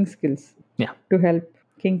his cooking skills Yeah. to help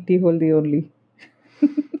King T-Hole the Only.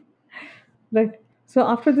 Right. So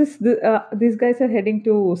after this, these guys are heading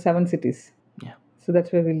to Seven Cities. Yeah. So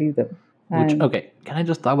that's where we leave them. Which And okay, can I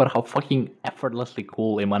just talk about how fucking effortlessly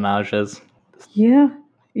cool Imanaj is? yeah,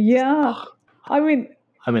 yeah. I mean,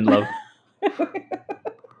 I'm in love.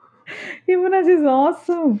 Imanaj is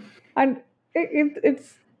awesome, and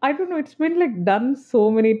it's I don't know. It's been like done so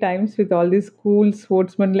many times with all these cool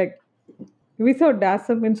sportsmen. Like we saw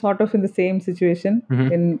Dasam in sort of in the same situation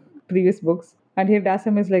Hmm. in previous books, and here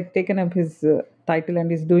Dasam is like taken up his title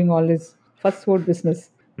and is doing all his first sword business.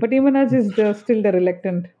 But Imanaj is still the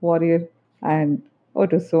reluctant warrior, and oh,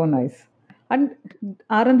 it was so nice. And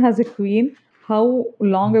Aaron has a queen. How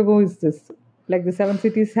long ago is this? Like the seven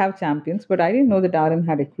cities have champions, but I didn't know that Aaron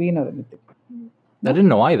had a queen or anything. I No, didn't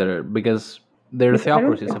know either because they're because I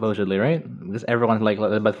theocracy don't. supposedly, right? Because everyone's like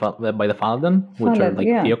led by the Paladin, which are Falad, like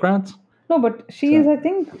yeah. theocrats. No, but she is, So I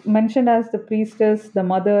think, mentioned as the priestess, the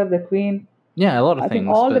mother, the queen. yeah, a lot of I think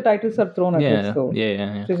things, all the but titles are thrown at her, yeah, so yeah,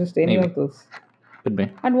 yeah, yeah. she's just any Maybe of those. could be.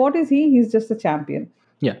 And what is he? He's just a champion.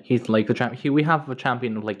 Yeah, he's like the champ. We have a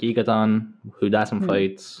champion of like Yigadan who does some Hmm.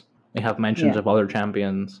 fights. We have mentions Yeah. of other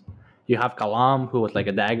champions. You have Kalam who was like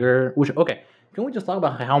a dagger. Which okay, can we just talk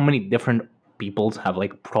about how many different peoples have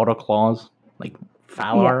like protoclaws? Like Yeah.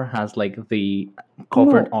 Falar has like the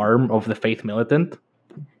covert No, arm of the Faith Militant,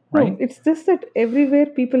 no, right? it's just that everywhere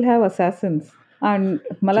people have assassins, and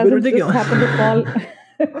It's a bit Malazans just ridiculous. happen to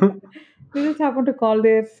call. They just happen to call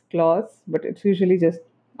their claws, but it's usually just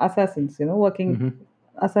assassins. Working Hmm.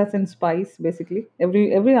 assassin spies basically.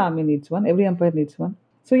 Every army needs one. Every empire needs one.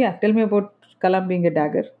 So yeah, tell me about Kalam being a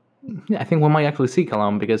dagger. Yeah, I think we might actually see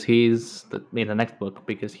Kalam because in the next book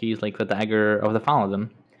because he's like the dagger of the Paladin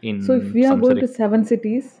So if in we are some going city. to seven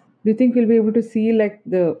cities, do you think we'll be able to see like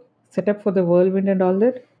the setup for the whirlwind and all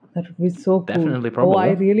that? That would be so cool. Definitely, Oh, I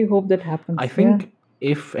probably. really hope that I happens. Yeah. think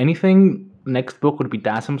if anything, next book would be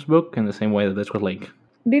Dasim's book in the same way that this was like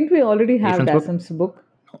Didn't we already have Patron's book. Dasam's book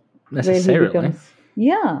where he Necessarily. becomes?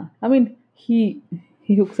 Yeah. I mean, he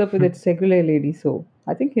hooks up with that secular lady, so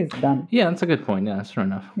I think he's done. Yeah, that's a good point. Yeah, that's fair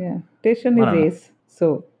enough. Yeah. Tashan I is don't know. ace,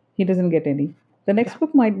 so he doesn't get any. The Yeah, next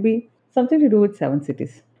book might be something to do with seven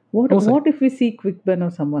cities. What we'll see. what if we see Quickburn or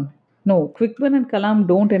someone? No, Quickburn and Kalam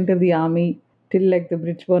don't enter the army till like the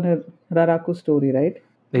Bridgeburner Raraku story, right?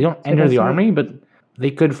 They don't So it enter has the to be, army, but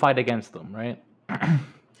they could fight against them, right?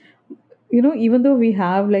 even though we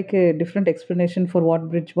have like a different explanation for what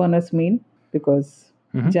Bridgeburners mean, because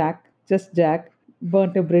Hmm. Jack,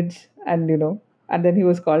 burnt a bridge and then he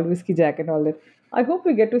was called Whiskey Jack and all that. I hope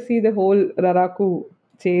we get to see the whole Raraku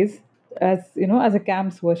chase as a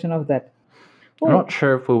Cam's version of that. I'm not Oh,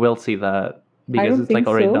 sure if we will see that I because don't it's like think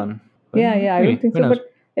already so. done. But Yeah, yeah, I don't maybe. think Who so. knows?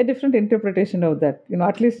 But a different interpretation of that,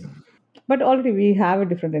 at least. But already we have a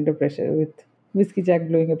different interpretation with Whiskey Jack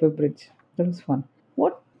blowing up a bridge. That was fun.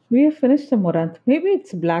 What? We have finished the Moranth. Maybe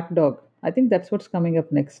it's Black Dog. I think that's what's coming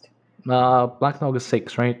up next. Black Dog is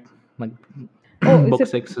 6, right? Like Oh, is book it?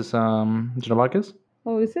 6 is Janabarkas.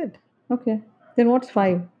 Oh, is it? Okay. Then what's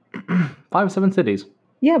five? 5, 7 cities.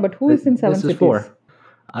 Yeah, but who is in seven This is cities? 4.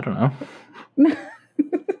 I don't know.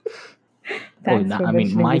 Probably Thanks not. for I mean,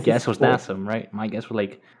 mentioning my this is guess was four. Dasim, right? My guess was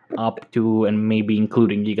like up to and maybe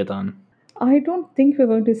including Gigaton. I don't think we're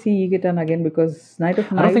going to see Yigitan again because Knight of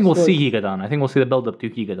I don't think Knives we'll see was. Gigaton. I think we'll see the build up to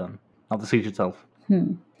Gigaton, not the siege itself.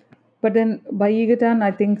 But then by Yigitan,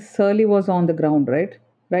 I think Surly was on the ground, right?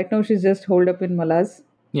 Right now she's just holed up in Malaz,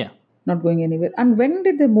 Yeah, not going anywhere. And when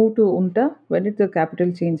did they move to Unta? When did the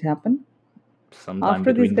capital change happen? sometime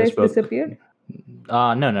After these between this guys book. disappeared? No.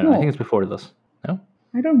 I think No, it's before this. No,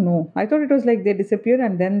 I don't know. I thought it was like they disappeared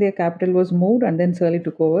and then their capital was moved and then Surly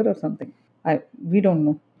took over or something. We don't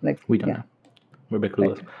know. Like, we don't yeah, know. We're a bit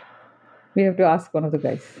right. clueless. We have to ask one of the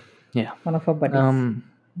guys, Yeah. one of our buddies. Um.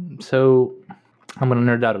 So I'm gonna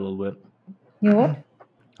nerd out a little bit. You know what?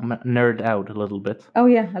 I'm gonna nerd out a little bit. Oh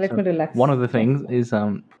yeah, let So me relax. one of the Yeah. things is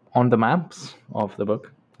on the maps of the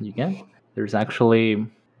book you get, there's actually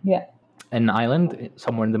Yeah. an island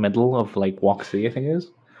somewhere in the middle of like Walk Sea, I think it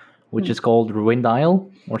is, which Hmm. is called Ruined Isle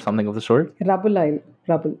or something of the sort, Rubble Isle.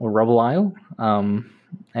 Rubble. or Rubble Isle.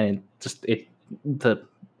 And the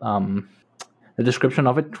um, the description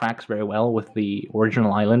of it tracks very well with the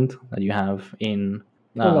original island that you have in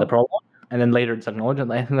the Prologue. prologue, and then later it's acknowledged.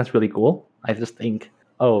 And I think that's really cool. I just think,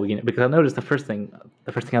 oh, because I noticed the first thing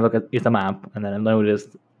I look at is the map, and then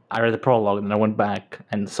I read the prologue, and then I went back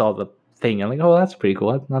and saw the thing. I'm like, oh, that's pretty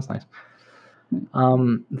cool. That's nice.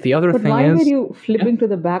 The other But thing why were is, you yeah, flipping to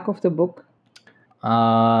the back of the book?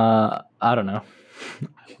 I don't know.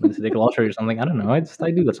 Let's take a glossary or something. I don't know. I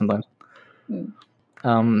do that sometimes.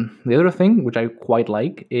 The other thing, which I quite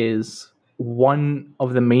like, is one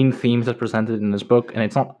of the main themes that's presented in this book, and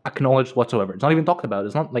it's not acknowledged whatsoever. It's not even talked about.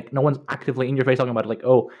 It's not like no one's actively in your face talking about it, like,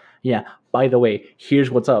 oh, yeah, by the way, here's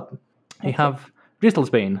what's up. You Okay. have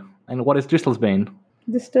Dristlesbane. And what is Dristlesbane?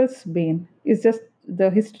 Distress Bane is just the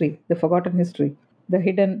history, the forgotten history, the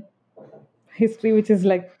hidden history, which is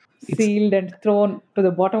like It's, sealed and thrown to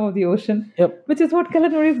the bottom of the ocean, yep, which is what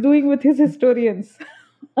Kalanur is doing with his historians.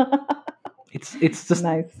 it's just,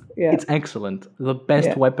 Nice. Yeah. it's excellent. The best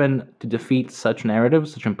Yeah. weapon to defeat such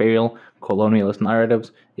narratives, such imperial colonialist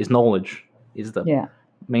narratives, is knowledge, is the Yeah.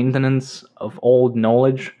 maintenance of old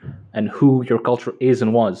knowledge and who your culture is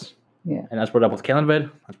and was. Yeah. And that's brought up with Kellenvid.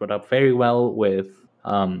 That's brought up very well with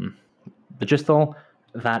the Gistal.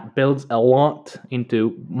 That builds a lot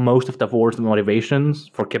into most of Davor's motivations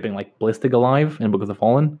for keeping like Ballistic alive in Book of the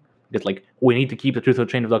Fallen. It's like, we need to keep the truth of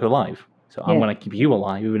the chain of Dock alive. So I'm Yeah. going to keep you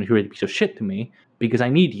alive, even if you're a piece of shit to me, because I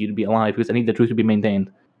need you to be alive, because I need the truth to be maintained.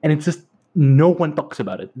 And it's just, no one talks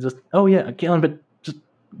about it. It's just, oh yeah, Kellenvid just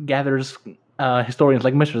gathers historians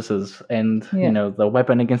like mistresses, and Yeah. the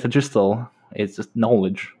weapon against the Gistal is just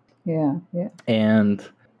knowledge. Yeah. Yeah. And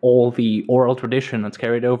all the oral tradition that's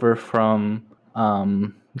carried over from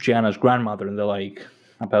Gianna's grandmother and the like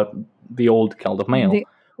about the old Celt of Mail, The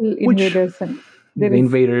which invaders and there the is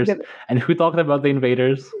invaders, there. and who talked about the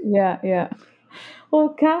invaders? Yeah. Yeah. Oh,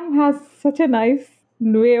 Cam has such a nice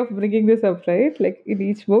way of bringing this up, right? Like in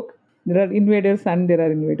each book, there are invaders and there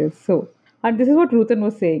are invaders. So, and this is what Ruthan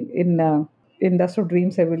was saying in Dust of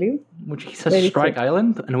Dreams, I believe, Which he says where he Strike said,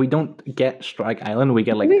 Island, and we don't get Strike Island. We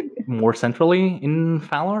get like "We- more centrally in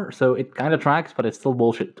Fowler, so it kind of tracks, but it's still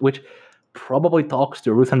bullshit. Which probably talks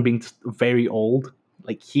to Ruthan being just very old.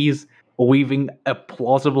 Like he's weaving a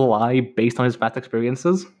plausible lie based on his past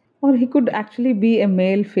experiences. or he could actually be a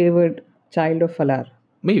male favored child of Falar."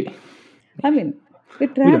 Maybe I mean, it we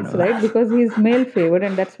don't tracks, know right? that. Because he's male favored,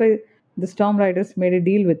 and that's why the Storm Riders made a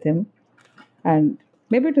deal with him. And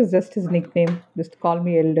maybe it was just his nickname, just call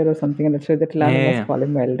me Elder or something, and that's why the Talaninas Yeah, call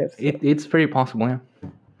him Elder. So, it's very possible. Yeah.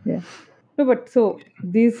 yeah. No, but so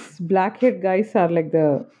these black-haired guys are like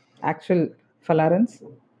the actual Falarans,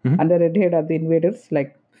 Mhm. and the red-haired are the invaders.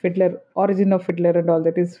 Like Fiddler, origin of Fiddler and all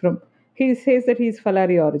that is from. He says that he's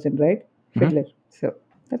Falari origin, right? Fiddler. So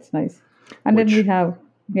that's nice. And then we Which, have,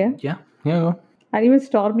 yeah, yeah, yeah, and even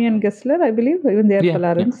Stormy and Gessler, I believe, even they are yeah, yeah.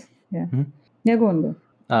 Falarans. Yeah. Yeah, go on. Go.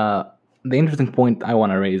 The interesting point I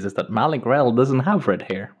want to raise is that Malik Rel doesn't have red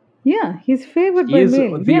hair. Yeah, he's favored He by is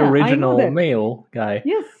male. the Yeah, I know original that. male guy,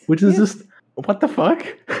 Yes, which is yes. just what the fuck?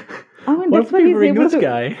 I mean, Why that's why he's favoring able this to.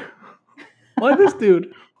 guy? Why this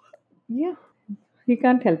dude? Yeah, he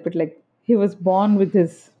can't help it. Like he was born with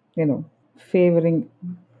his, favoring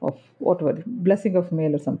of whatever blessing of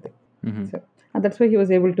male or something. So, and that's why he was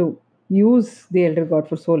able to use the elder god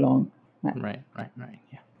for so long. Man. Right,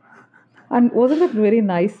 yeah. And wasn't that very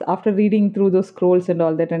nice after reading through those scrolls and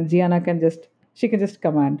all that? And Gianna she can just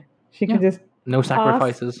command. She can Yeah. just No ask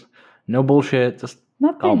sacrifices, no bullshit, just come.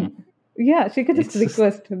 nothing. Yeah, she can just It's just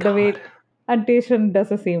request the God. way. And Tashan does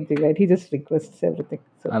the same thing, right? He just requests everything.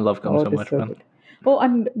 So, I love come oh, so it is much, so man. good. Oh,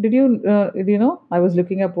 and did you know? I was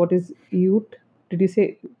looking up what is Ute. Did you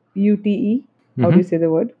say UTE? How do you say the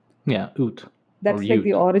word? Yeah, Oot or That's like the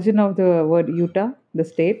Ute. origin of the word Utah, the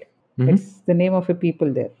state. It's the name of a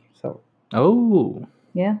people there. So, Oh,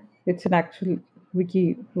 yeah, it's an actual wiki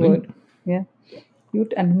neat. word. Yeah.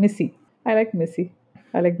 Ute and Missy. I like Missy.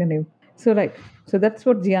 I like the name. So right. So that's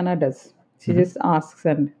what Gianna does. She just asks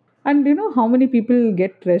and you know how many people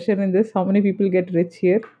get treasure in this? How many people get rich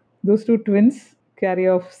here? Those two twins carry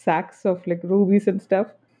off sacks of like rubies and stuff.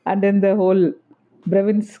 And then the whole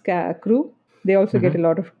Brevin's crew, they also get a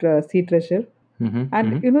lot of sea treasure.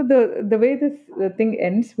 And you know the way this the thing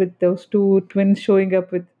ends with those two twins showing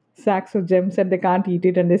up with sacks of gems and they can't eat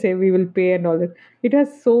it and they say we will pay and all that. It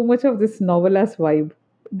has so much of this novelas vibe.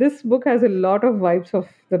 this book has a lot of vibes of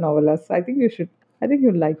the novellas. I think you should. I think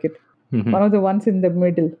you'll like it. One of the ones in the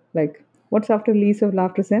middle, like what's after Leaves of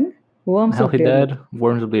Laughter's End? Worms of Healthy Dearmouth. Dead,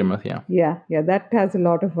 Worms of Blearmouth, yeah. Yeah, that has a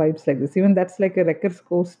lot of vibes like this. Even that's like a Wreckers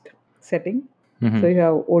Coast setting. So you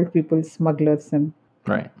have old people, smugglers, and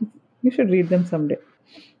Right. you should read them someday.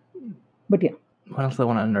 But yeah, What else do I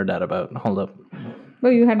want to nerd out about? Hold up.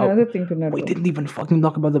 well, you had Oh, another thing to nerd we about. didn't even fucking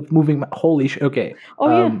talk about the moving. Holy shit! Okay. Oh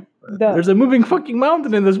yeah, the There's a moving fucking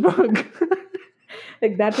mountain in this book.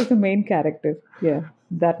 like that is the main character. Yeah,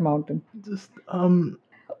 that mountain. Just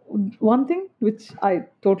One thing which I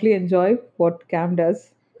totally enjoy what Cam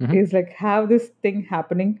does is like have this thing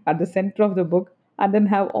happening at the center of the book and then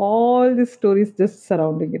have all these stories just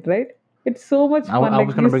surrounding it, right? It's so much fun. I Like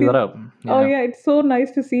was you gonna bring see, that up. oh Yeah. yeah, it's so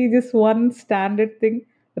nice to see this one standard thing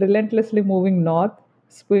relentlessly moving north,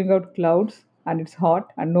 spewing out clouds, and it's hot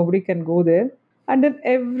and nobody can go there. And then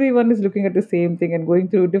everyone is looking at the same thing and going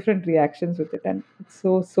through different reactions with it. And it's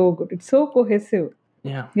so good. It's so cohesive.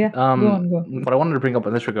 Yeah. Yeah, go on, go on. What I wanted to bring up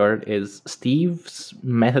in this regard is Steve's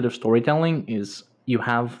method of storytelling is you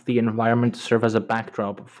have the environment serve as a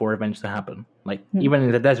backdrop for events to happen. Like even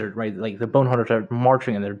in the desert, right? Like the bone hunters are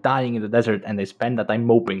marching and they're dying in the desert and they spend that time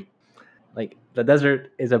moping. Like the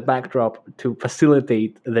desert is a backdrop to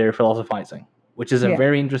facilitate their philosophizing, which is a Yeah.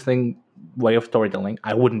 very interesting way of storytelling.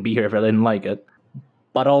 I wouldn't be here if I didn't like it.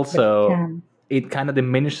 But But also Cam. it kind of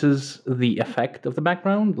diminishes the effect of the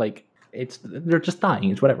background. Like they're just dying.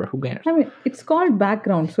 It's whatever. Who cares? I mean, it's called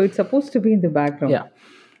background, so it's supposed to be in the background. Yeah.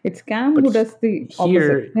 It's Cam But who does the opposite.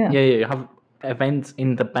 here, Yeah. you have events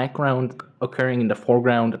in the background occurring in the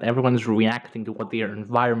foreground, and everyone's reacting to what their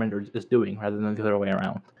environment is doing rather than the other way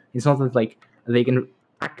around. It's not that like they can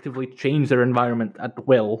actively change their environment at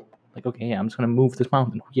will. Like, okay, yeah, I'm just gonna move this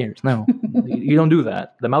mountain. Who cares? No, you don't do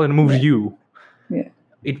that. The mountain moves you. Yeah.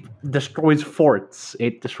 It destroys forts.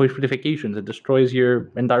 It destroys fortifications. It destroys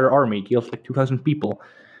your entire army. Kills like 2,000 people.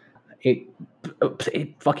 It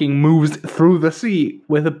fucking moves through the sea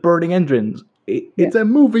with a burning engines. It's a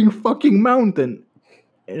moving fucking mountain,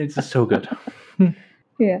 and it's just so good.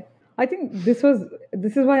 Yeah. I think this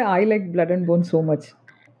is why I like Blood and Bone so much.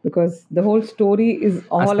 Because the whole story is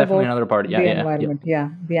all definitely about another part. Yeah, the yeah, yeah. environment. Yeah,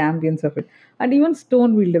 the ambience of it. And even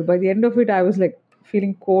Stone Wielder, by the end of it, I was like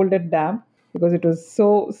feeling cold and damp because it was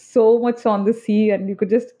so much on the sea and you could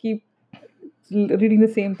just keep reading the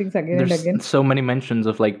same things again and There's again. so many mentions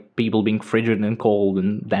of like people being frigid and cold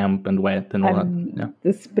and damp and wet and all that. Yeah, And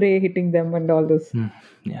the spray hitting them and all those.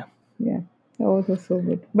 yeah. Yeah. Oh, it was so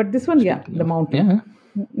good. But this one, yeah, Speaking the of- mountain. Yeah,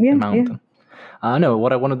 Yeah, the yeah. mountain. No,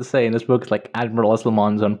 what I wanted to say in this book is like Admiral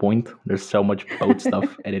Esselmon's on point. There's so much boat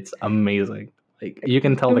stuff, and it's amazing. Like you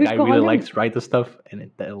can tell Do the we guy call really him? likes to write the stuff, and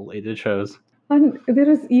it shows. And there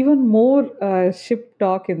is even more ship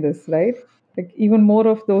talk in this, right? Like even more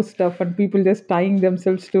of those stuff and people just tying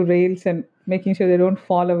themselves to rails and making sure they don't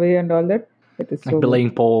fall away and all that. It is Like so good.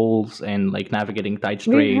 belaying poles and like navigating tight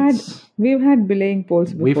We've had straits. we've had belaying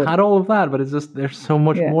poles We've before. had all of that, but it's just there's so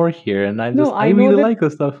much Yeah. more here, and No, I I know really that like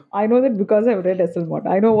this stuff. I know that because I've read Esselmont.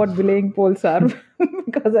 I know what belaying poles are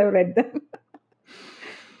because I've read them.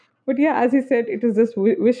 But yeah, as he said, it is just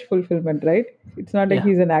wish fulfillment, right? It's not like Yeah.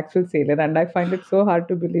 he's an actual sailor, and I find it so hard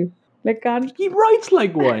to believe. Like, can't He writes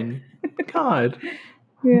like one. God.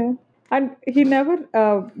 yeah, and he never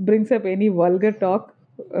brings up any vulgar talk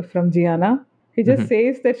from Gianna. He just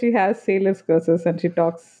says that she has sailor's curses and she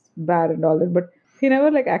talks bad and all that, but he never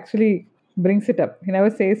like actually brings it up. He never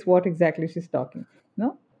says what exactly she's talking.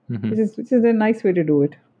 No, which is a nice way to do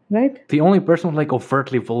it, right? The only person who's like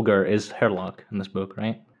overtly vulgar is Herlock in this book,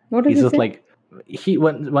 right? What does He's he just say? like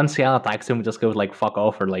when Ciala attacks him, he just goes like "fuck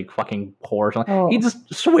off" or like "fucking whore." Or something. Oh. He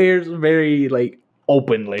just swears very like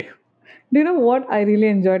openly. Do you know what I really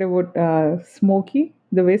enjoyed about Smokey?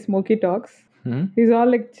 The way Smokey talks. He's all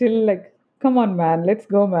like chill, like, come on, man, let's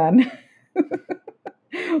go, man.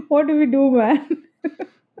 What do we do, man?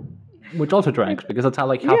 Which also tracks because that's how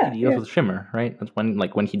like how Yeah, he deals yeah. with Shimmer, right? That's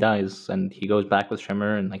when he dies and he goes back with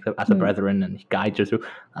Shimmer and like as a brethren and he guides her through.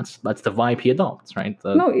 That's the vibe he adopts, right?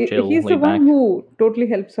 The No, chill, he's the laid back. one who totally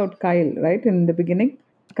helps out Kyle, right? In the beginning.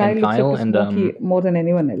 Kyle looks up Kyle to and, Smokey more than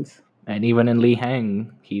anyone else. And even in Li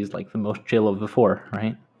Hang, he's like the most chill of the four,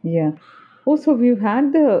 right? Yeah. Oh, so we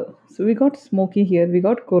got Smokey here, we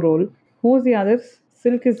got Corol. Who was the others?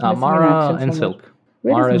 Silk is missing in Mara action and somewhere. Silk.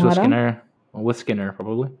 Where Mara is is Mara? with Skinner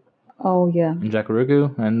probably, Oh, yeah. and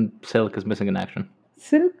Jakarugu, and Silk is missing in action.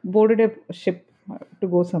 Silk boarded a ship to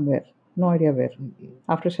go somewhere. No idea where.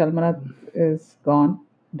 After Shalmanath is gone,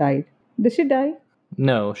 died. Did she die?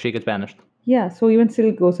 No, she gets banished. Yeah, so even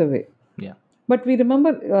Silk goes away. Yeah. But we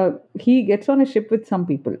remember he gets on a ship with some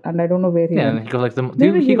people, and I don't know where he Yeah, went. and he goes like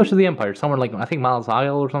Maybe he he, goes to the Empire, somewhere like I think Miles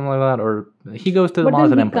Isle or something like that, or he goes to the but then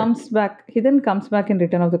Malisan he Empire. comes back. He then comes back in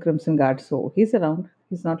Return of the Crimson Guard, so he's around.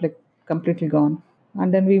 He's not like completely gone.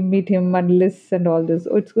 And then we meet him and Liz and all this.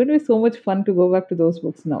 Oh, it's going to be so much fun to go back to those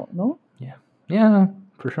books now. No, Yeah, yeah,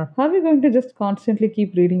 for sure. are we going to just constantly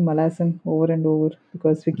keep reading Malasan over and over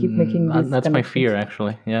because we keep making these That's my connections? fear,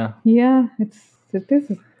 actually. Yeah, Yeah, it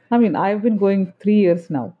is. I mean, I've been going 3 years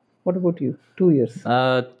now. What about you? 2 years.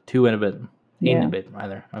 two and a bit, in a Yeah. bit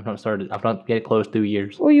rather. I've not started. I've not yet close 2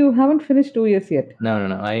 years. Oh, you haven't finished 2 years yet. No.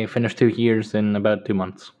 I finished 2 years in about 2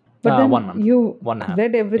 months. But 1 month, then you 1.5.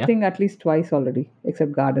 read Yeah, everything at least twice already,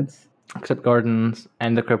 except Gardens except Gardens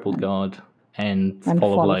and The Crippled God and and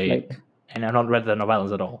Fall of Fall of Light, Light. and I've not read the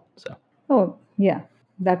novellas at all. So Oh, yeah.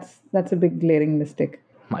 That's a big glaring mistake.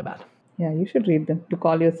 my bad. Yeah, you should read them to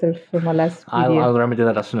call yourself a Malas I'll PTA. remedy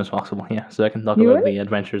that as soon as possible. Yeah, so I can talk You about will? the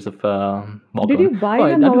adventures of Did Malcolm. you buy Oh,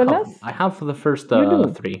 the I do have. novellas? I have for the first You do.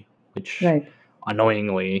 three, which Right.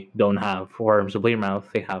 annoyingly don't have Worms of Blearmouth.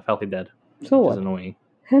 They have Healthy Dead, So which is what? annoying.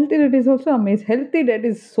 Healthy Dead is also amazing. Healthy Dead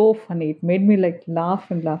is so funny. It made me like laugh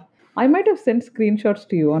and laugh. I might have sent screenshots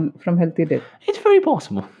to you on from Healthy Dead. It's very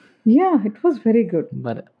possible. Yeah, it was very good.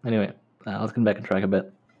 But anyway, let's get back on track a bit.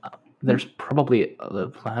 There's probably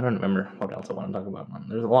I don't remember what else I want to talk about.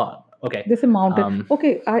 There's a lot. Okay. There's a mountain.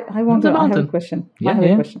 Okay, I want There's a to. I have a mountain. question. Yeah, I have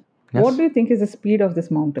yeah. a question. Yes. What do you think is the speed of this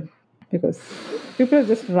mountain? Because people are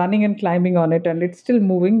just running and climbing on it, and it's still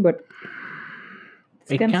moving. But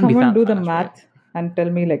It can can be someone that do the fast, right? math and tell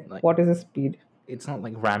me like Like what is the speed? it's not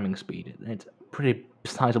like ramming speed. It's a pretty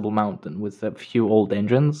sizable mountain with a few old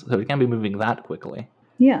engines, so it can't be moving that quickly.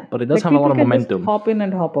 Yeah, But it does like have a lot people of can just momentum. hop in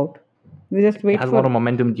and hop out. They just It wait has a lot for. of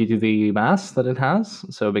momentum due to the mass that it has.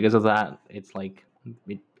 So because of that, it's like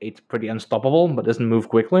it's pretty unstoppable, but doesn't move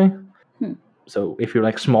quickly. So if you're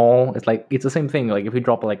like small, it's the same thing. Like if you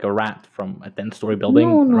drop like a rat from a 10-story building,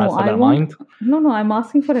 No, the no, rat's not I gonna want. mind. No. I'm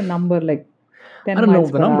asking for a number like I 10 don't know miles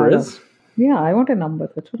what the per number hour. is. Yeah, I want a number.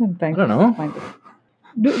 That's what I'm I trying to don't know. find it.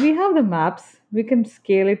 Do we have the maps? We can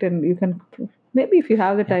scale it, and you can. Maybe if you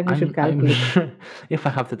have the time, you should I'm calculate. sure if I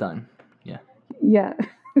have the time. Yeah, Yeah,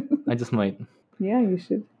 I just might. yeah, you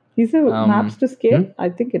should. Is it maps to scale? I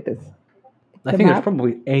think it is. I The think there's map.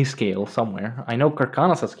 probably a scale somewhere. I know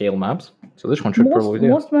Carcanas has scale maps, so this one should Most probably do.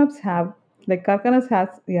 most maps have like Karkanas has.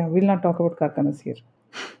 Yeah, we'll not talk about Karkanas here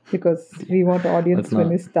because we want Let's audience when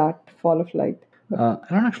not. we start Fall of Light. I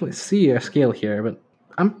don't actually see a scale here, but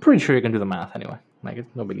I'm pretty sure you can do the math anyway. Like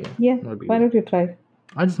it's no big deal. Yeah, No big why deal. don't you try?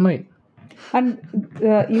 I just might. And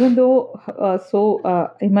even though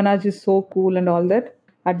Imanaj is so cool and all that,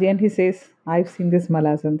 at the end he says, "I've seen these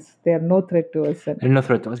Malasans. They are no threat to us." And And no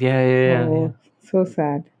threat to us. Yeah. oh, so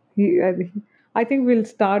sad. I think we'll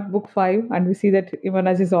start book 5 and we see that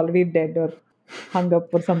Imanaj is already dead or hung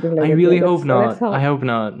up or something like I that. really Yeah, hope that's not. how I hope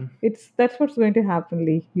not. that's what's going to happen,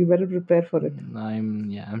 Lee. You better prepare for it.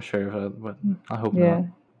 I'm sure of it, but I hope Yeah, not.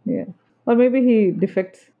 yeah. Or maybe he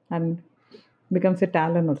defects and becomes a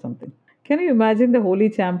Talon or something. Can you imagine the holy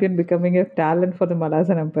champion becoming a Talon for the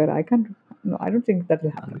Malasan Empire? I can't. No, I don't think that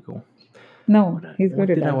will That'd happen. be cool. No, he's going What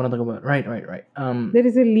to did I die. want to talk about? Right. There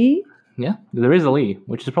is a Lee. Yeah, there is a Lee,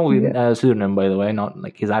 which is probably Yeah. a pseudonym, by the way, not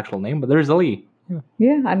like his actual name, but there is a Lee.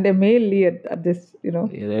 Yeah, and a male Lee at this,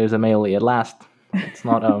 There's a male Lee at last. It's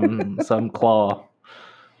not some claw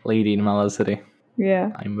lady in Malaz City.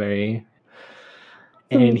 Yeah. I'm very.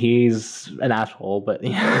 And he's an asshole, but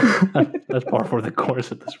yeah, that's par for the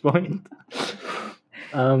course at this point.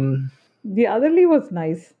 The other Lee was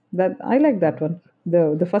nice. That I like that one.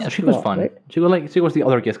 The first Yeah, she was claw, fun. right? She was the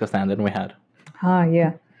other Kiska stand-in we had. Ah,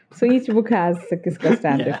 yeah. So each book has a Kiska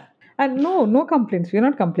standard. Yeah. And no complaints. We're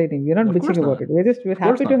not complaining. We're not Of course bitching about not. it. We're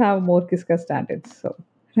course happy to not. have more Kiska standards. So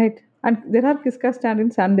right. And there are Kiska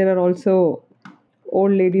stand-ins and there are also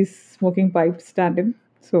old ladies smoking pipes stand-in.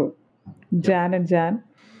 So Jan and Jan.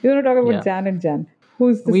 You want to talk about Yeah. Jan and Jan?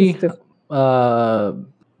 Who's the We, sister?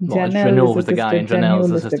 Janelle is was the guy, and sister, Janelle is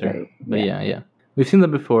the is the sister. guy. But yeah. We've seen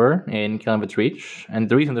them before in Killing Its Reach, and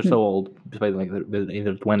the reason they're Hmm. so old, despite like they're in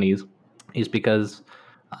their 20s, is because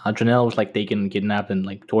Janelle was like taken, kidnapped, and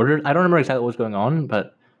like tortured. I don't remember exactly what was going on,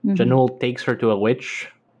 but Janelle takes her to a witch,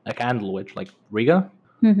 a candle witch, like Riga.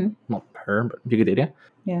 Mm-hmm. Not her, but you get the idea.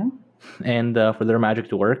 Yeah. And for their magic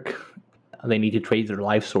to work, they need to trade their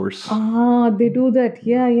life source. Ah, they do that.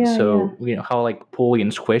 Yeah. So you know how like Pulley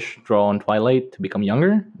and Squish draw on Twilight to become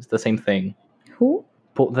younger. It's the same thing. Who?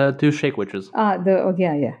 The two Shake Witches,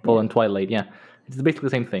 Yeah. Pull and Twilight. Yeah, it's basically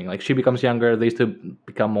the same thing. Like she becomes younger, they used to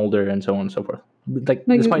become older, and so on and so forth. Like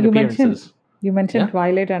No, despite you appearances. You mentioned Yeah.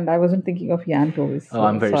 Twilight, and I wasn't thinking of Jan Tovis. Oh,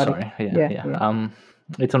 I'm So very sorry. sorry. Yeah, Yeah, yeah. yeah.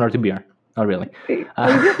 It's an RTBR. Not really. Oh, is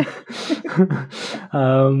Uh, it?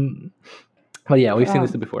 um, but yeah, we've seen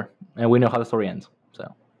this um, before, and we know how the story ends.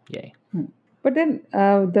 So, yay. but then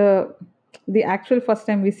the actual first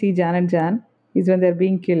time we see Jan and Jan is when they're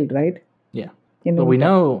being killed, right? Yeah. In But we Unta.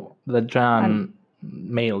 know that And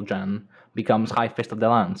male Jan, becomes High Fist of the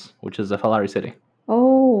Lands, which is a Falari city.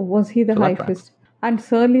 oh, was he the So high that tracks. fist? And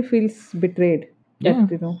Shirley feels betrayed. That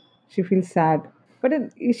Yeah. she feels sad. But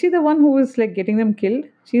then, is she the one who was like getting them killed?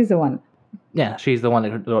 She's the one. Yeah, she's the one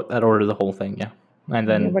that ordered the whole thing, yeah. And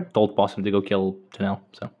Yeah, then but told Possum to go kill Janelle,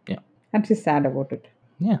 so yeah. and she's sad about it.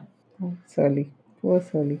 Yeah. Oh, Shirley, poor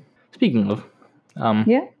Shirley. Speaking of, um,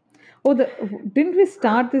 Yeah. Oh, the didn't we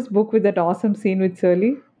start this book with that awesome scene with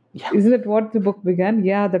Shirley? yeah. Isn't that what the book began?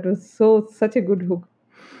 Yeah, that was such a good hook.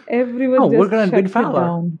 Oh, Everyone we're just gonna invade shuts it Fowler.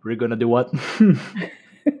 down. We're gonna do what?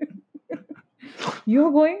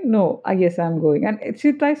 You're going? No. I guess I'm going. And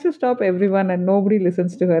she tries to stop everyone, and nobody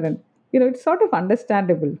listens to her. And it's sort of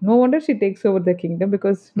understandable. No wonder she takes over the kingdom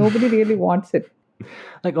because nobody really wants it.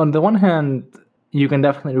 Like, on the one hand, you can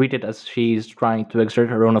definitely read it as she's trying to exert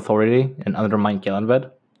her own authority and undermine Kellanved.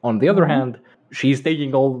 On the other Uh-huh. hand, she's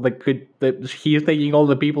taking all he's taking all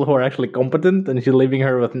the people who are actually competent, and she's leaving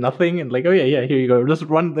her with nothing. And like, oh yeah, yeah, here you go, just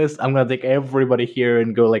run this. I'm gonna take everybody here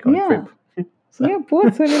and go like on a Yeah. trip. So, Yeah, poor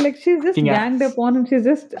Sully. Like she's just fucking ganged ass. upon and she's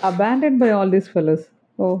just abandoned by all these fellows.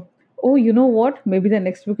 Oh, oh, you know what? Maybe the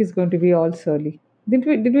next book is going to be all Surly. Did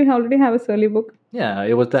we already have a Surly book? Yeah,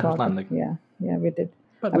 it was Death House Sort of. Landing, Yeah, yeah, we did.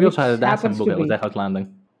 but we also had Which a Dassam happens book to that was be Death House Landing.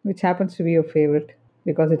 which happens to be your favorite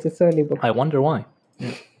because it's a Surly book. I wonder why.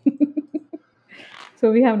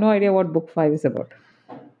 So we have no idea what book 5 is about.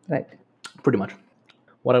 Right. Pretty much.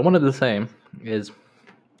 What I wanted to say is,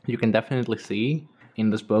 you can definitely see in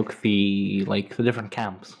this book the different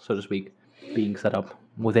camps, so to speak, being set up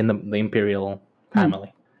within the imperial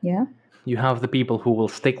family. Yeah. You have the people who will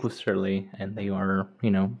stick with Shirley, and they are,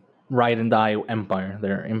 ride and die empire.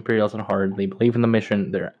 They're imperials at heart. They believe in the mission.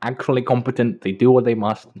 They're actually competent. They do what they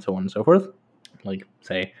must, and so on and so forth. Like,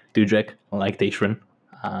 say, Dudrek, like Daishrin.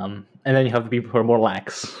 And then you have the people who are more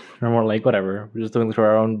lax. They're more like, whatever, we're just doing this for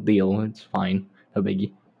our own deal. It's fine. No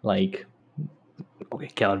biggie. Like, okay,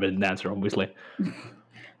 Callan didn't answer, obviously.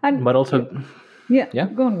 And But also, yeah, yeah,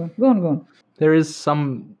 go on. there is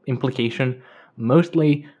some implication.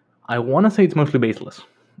 Mostly, I want to say it's mostly baseless.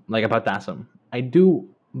 Like, about Dassam. I do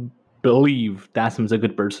believe Dassam's a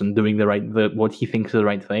good person doing what he thinks is the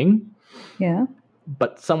right thing. Yeah.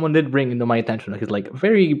 But someone did bring into my attention that he's like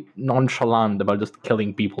very nonchalant about just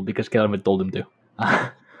killing people because Kellerman told him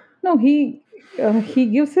to. No, he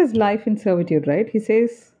gives his life in servitude, right? He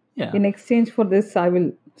says, Yeah. in exchange for this, I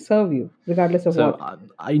will serve you, regardless of So what.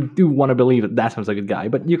 I do want to believe that Dassam's a good guy,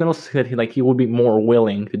 but you can also see that he would be more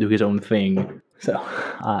willing to do his own thing. So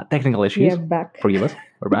technical We issues. are back. Forgive us.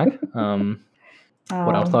 We're back.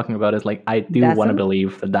 What I was talking about is like, I do want to Dassam?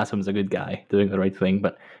 believe that Dassam's a good guy doing the right thing,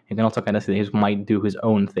 but you can also kind of see that he might do his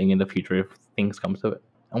own thing in the future if things come to it.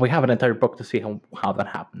 And we have an entire book to see how that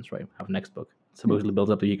happens, right? We have next book. It supposedly builds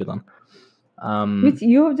up to Yucatan. Which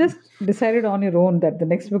you have just decided on your own that the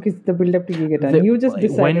next book is the build up to Yucatan. You just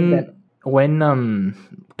decided that. When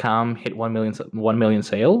Cam hit 1 million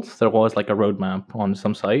sales, there was like a roadmap on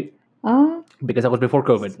some site, Ah, because that was before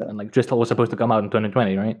COVID, so, and like Driscoll was supposed to come out in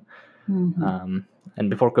 2020, right? And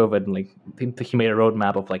before COVID, like he made a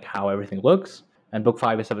roadmap of like how everything looks. And book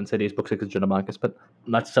 5 is 7 cities, book 6 is Junabakis, but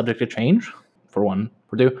that's subject to change. For one,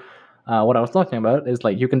 for two. What I was talking about is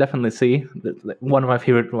like, you can definitely see that one of my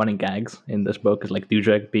favorite running gags in this book is like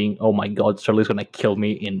Dudrek being, oh my god, Shirley's gonna kill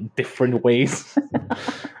me in different ways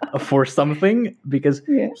for something, because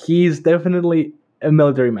yeah. he's definitely a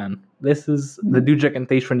military man. This is the Dudrek and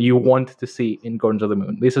Tashran you want to see in Gardens of the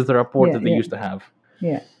Moon. This is the rapport Yeah, that they yeah. used to have.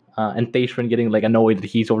 Yeah. And Tashran getting like annoyed that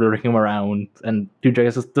he's ordering him around, and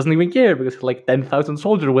Dudrek just doesn't even care because he's like 10,000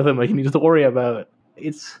 soldiers with him that he needs to worry about.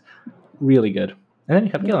 It's really good. And then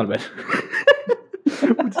you have Gillenbit,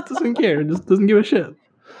 who just doesn't care, just doesn't give a shit.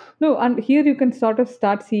 No, and here you can sort of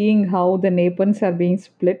start seeing how the Napans are being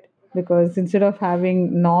split because instead of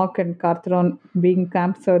having Nock and Cartheron being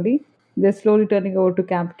Camp Surly, they're slowly turning over to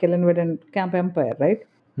Camp Kellenwood and Camp Empire, right?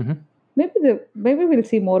 Maybe we'll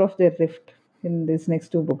see more of their rift in these next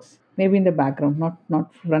two books. Maybe in the background,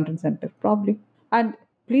 not front and center, probably. And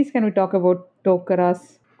please, can we talk about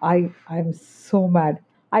Tokaras? I'm so mad.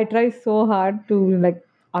 I try so hard to like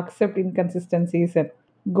accept inconsistencies and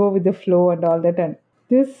go with the flow and all that, and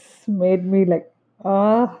this made me like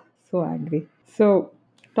so angry. So,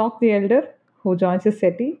 Talk the Elder, who joins the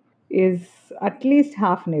SETI, is at least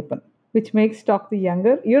half Napan. which makes Talk the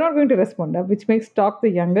younger. You're not going to respond, huh? Which makes Talk the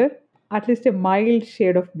younger at least a mild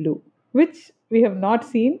shade of blue, which we have not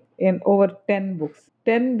seen in over 10 books.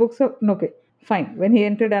 10 books of. No, okay, fine. When he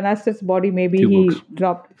entered Anastar's body, maybe 2 books. he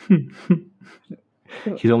dropped.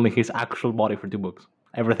 He's only his actual body for 2 books.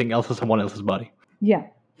 Everything else is someone else's body. Yeah,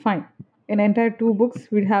 fine. In entire 2 books,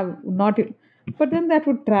 we'd have not. But then that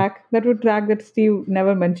would track. That would track that Steve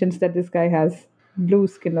never mentions that this guy has blue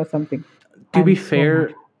skin or something. To be And so much.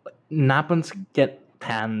 fair, Nappans get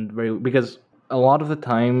tanned very because a lot of the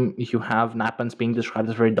time you have Nappans being described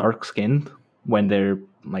as very dark skinned when they're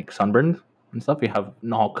like sunburned and stuff. You have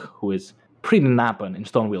Nock, who is pretty Nappan in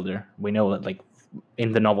Stonewielder. We know that like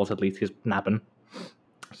in the novels at least he's Nappan.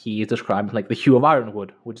 He is described like the hue of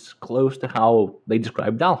Ironwood, which is close to how they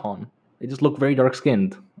describe Dalhon. They just look very dark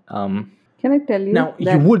skinned. Can I tell you Now, you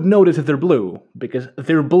that would notice if they're blue, because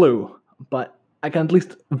they're blue, but I can at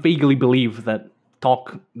least vaguely believe that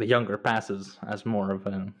Talk the younger passes as more of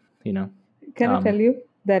a, you know, Can I tell you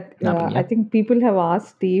that Napping, I yeah. think people have asked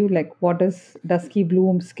Steve like what does dusky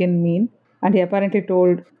bloom skin mean, and he apparently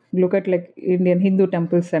told look at like Indian Hindu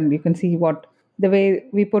temples and you can see what the way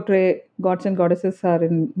we portray gods and goddesses are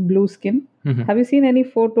in blue skin. Have you seen any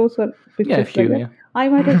photos or Yeah, a pictures like few, that? yeah. I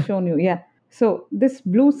might have shown you. Yeah. So this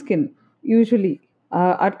blue skin usually,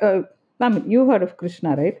 I mean, you heard of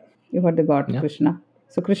Krishna, right? You heard the god Yeah. Krishna.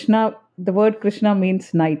 So Krishna, the word Krishna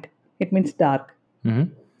means night. It means dark.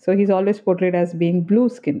 Mm-hmm. So he's always portrayed as being blue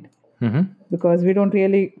skinned Mm-hmm. because we don't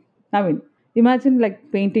really, I mean, imagine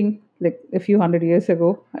like painting like a few hundred years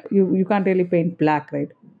ago, you can't really paint black, right?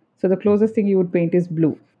 So the closest thing you would paint is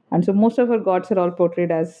blue. And so most of our gods are all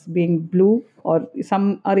portrayed as being blue or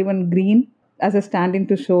some are even green as a stand in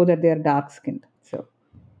to show that they are dark skinned. So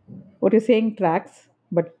what you're saying tracks,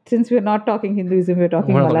 but since we're not talking Hinduism, we're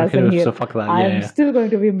talking We're not talking Malazan Hindu, so here, fuck that, I'm yeah, still going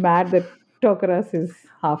to be mad that Tokaras is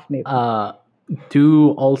half Nepal. yeah.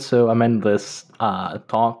 Do also amend this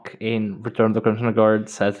talk in Return of the Crimson Guard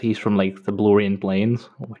says he's from like the Blurian Plains,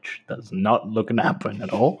 which does not look Nappan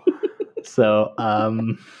at all. So,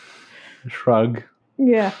 shrug.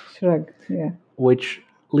 Yeah, shrug. Yeah. Which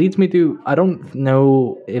leads me to I don't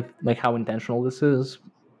know if like how intentional this is.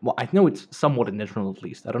 Well, I know it's somewhat intentional at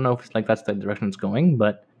least. I don't know if it's like that's the direction it's going,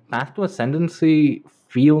 but Path to Ascendancy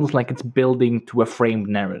feels like it's building to a framed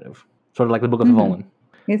narrative, sort of like the Book of the Fallen,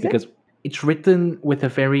 Is it? because it's written with a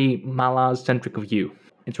very Malaz centric view.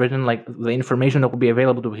 It's written like the information that will be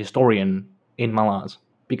available to a historian in Malaz.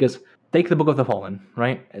 Because take the Book of the Fallen,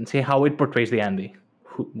 right, and see how it portrays the Andy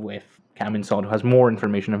with Camin Sod, who has more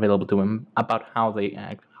information available to him about how they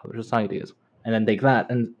act, how their society is. And then take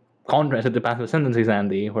that and contrast it to Path of Ascendancy's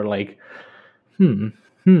Andy, where like,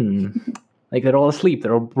 like they're all asleep,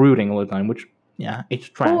 they're all brooding all the time, which, yeah, it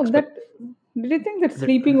tracks, Oh, but that. Did you think that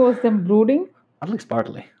sleeping was them brooding? at least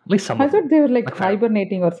partly, at least some I of them. thought they were like Like fair.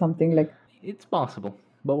 hibernating or something. Like, It's possible,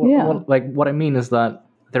 but yeah. what I mean is that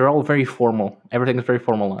they're all very formal. Everything is very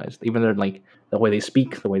formalized. Even their like the way they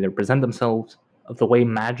speak, the way they present themselves, the way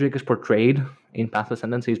magic is portrayed in Path of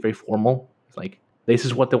Ascendancy is very formal. It's like this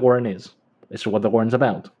is what the Warren is. This is what the Warren's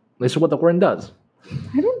about. This is what the Warren does.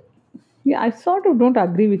 I don't. Yeah, I sort of don't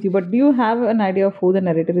agree with you. But do you have an idea of who the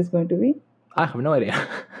narrator is going to be? I have no idea,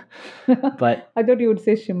 but I thought you would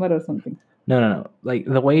say Shimmer or something. no. Like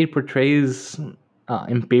the way it portrays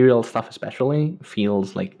Imperial stuff, especially,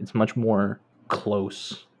 feels like it's much more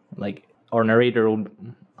close. Like our narrator,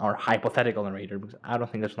 our hypothetical narrator, because I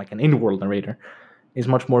don't think there's like an in-world narrator, is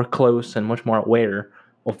much more close and much more aware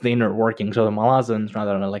of the inner workings of the Malazans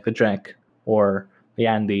rather than like the Jack or the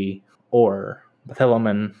Andy or the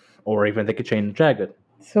Theloman or even the Kitchen Jagged.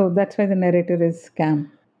 So that's why the narrator is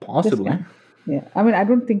Cam. Just Possibly. Cam. Yeah. I mean, I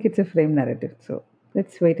don't think it's a frame narrative. So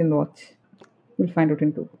let's wait and watch. We'll find out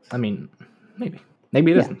in 2 books. I mean, maybe.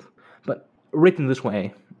 Maybe it Yeah. isn't. But written this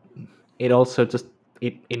way, it also just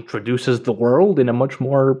it introduces the world in a much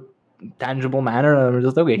more tangible manner. And I'm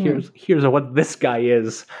just okay. Here's what this guy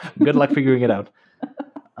is. Good luck figuring it out.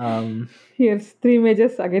 Here's 3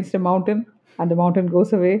 mages against a mountain, and the mountain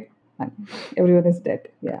goes away, and everyone is dead.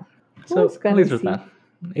 Yeah. So Who's at gonna least there's see? that.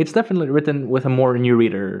 It's definitely written with a more new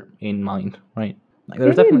reader in mind, right? Like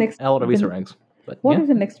there's Maybe definitely next. a lot of The, Easter eggs. But what yeah, if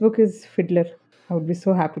the next book is Fiddler? I would be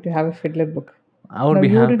so happy to have a Fiddler book. I would No, be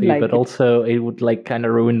you wouldn't happy, like but it. also it would like kind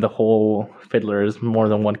of ruin the whole Fiddler's more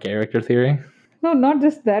than one character theory. No, not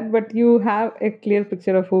just that, but you have a clear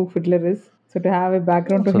picture of who Fiddler is. So to have a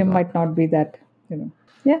background to Also him that. might not be that.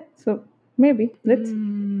 Yeah, so maybe. Let's.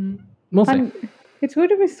 We'll see. And it's going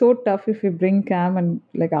to be so tough if we bring Cam and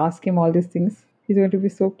like ask him all these things. He's going to be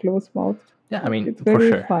so close mouthed. Yeah, I mean, It's going for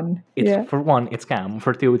to be sure. fun. It's Yeah. for one, it's Cam.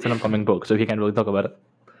 For two, it's an upcoming book, so he can't really talk about it.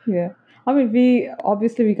 Yeah. I mean, we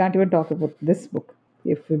can't even talk about this book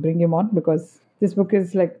if we bring him on because this book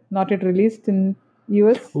is like not yet released in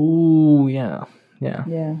US. Ooh, yeah, yeah.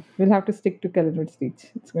 Yeah, we'll have to stick to Calendar Stitch.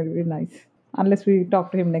 It's going to be nice unless we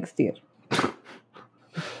talk to him next year.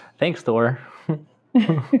 Thanks, Thor.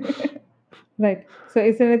 Right. So,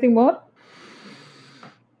 is there anything more?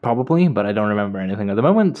 Probably, but I don't remember anything at the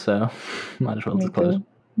moment, so might as well Me disclose. too.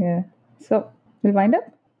 Yeah. So we'll wind up.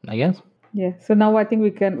 I guess. Yeah. So now I think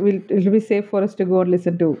we can. It'll be safe for us to go and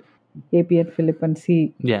listen to AP and Philip and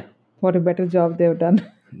see Yeah. what a better job they've done.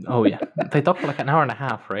 Oh yeah. They talked for like an hour and a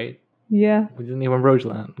half, right? Yeah. We didn't even broach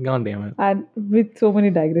that. God damn it. And with so many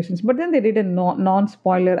digressions, but then they did a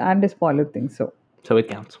non-spoiler and a spoiler thing. So So it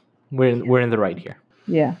counts. We're in the right here.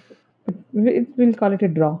 yeah, we'll call it a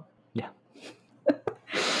draw. Yeah.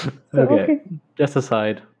 So Okay. okay. Just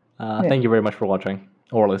aside. Yeah. Thank you very much for watching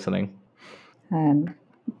or listening. And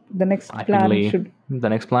the next I plan think should the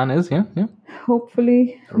next plan is yeah. hopefully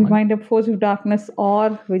we Never mind. wind up Force of Darkness,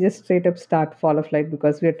 or we just straight up start Fall of Light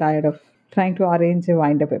because we're tired of trying to arrange a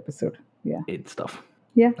wind up episode. Yeah. It's tough.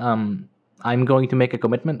 Yeah. I'm going to make a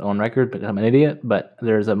commitment on record because I'm an idiot, but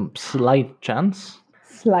there's a slight chance.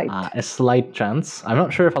 Slight. A slight chance. I'm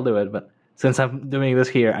not sure if I'll do it, but since I'm doing this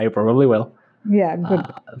here, I probably will. Yeah, good.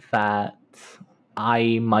 That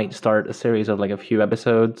I might start a series of like a few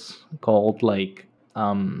episodes called like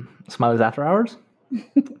Smileys After Hours,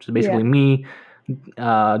 which is basically me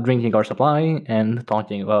drinking our supply and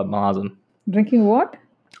talking about Malazan. Drinking what?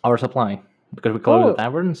 Our supply, because we close the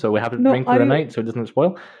tavern, so we have to drink for the night, so it doesn't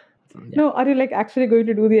spoil. Yeah. No, are you like actually going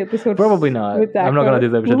to do the episode? Probably not. I'm not going to do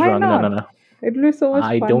the episode drunk. No. It will be so much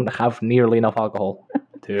fun. I don't have nearly enough alcohol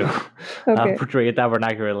to portray a tavern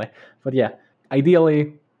accurately. But yeah,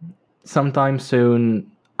 ideally, sometime soon.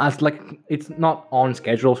 As like it's not on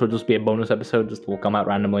schedule, so it'll just be a bonus episode. Just will come out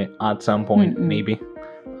randomly at some point, maybe.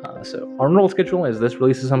 So our normal schedule is this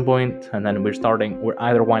release at some point, and then we're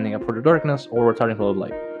either winding up for the darkness or we're starting Flow of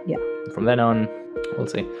Light. Yeah. From then on, we'll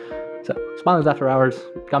see. So Smileys After Hours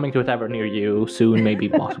coming to a tavern near you soon, maybe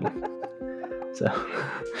possibly. So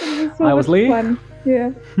I was Lee. Fun.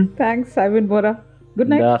 Yeah. Thanks, I've been Bora. Good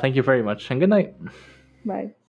night. Thank you very much, and good night. Bye.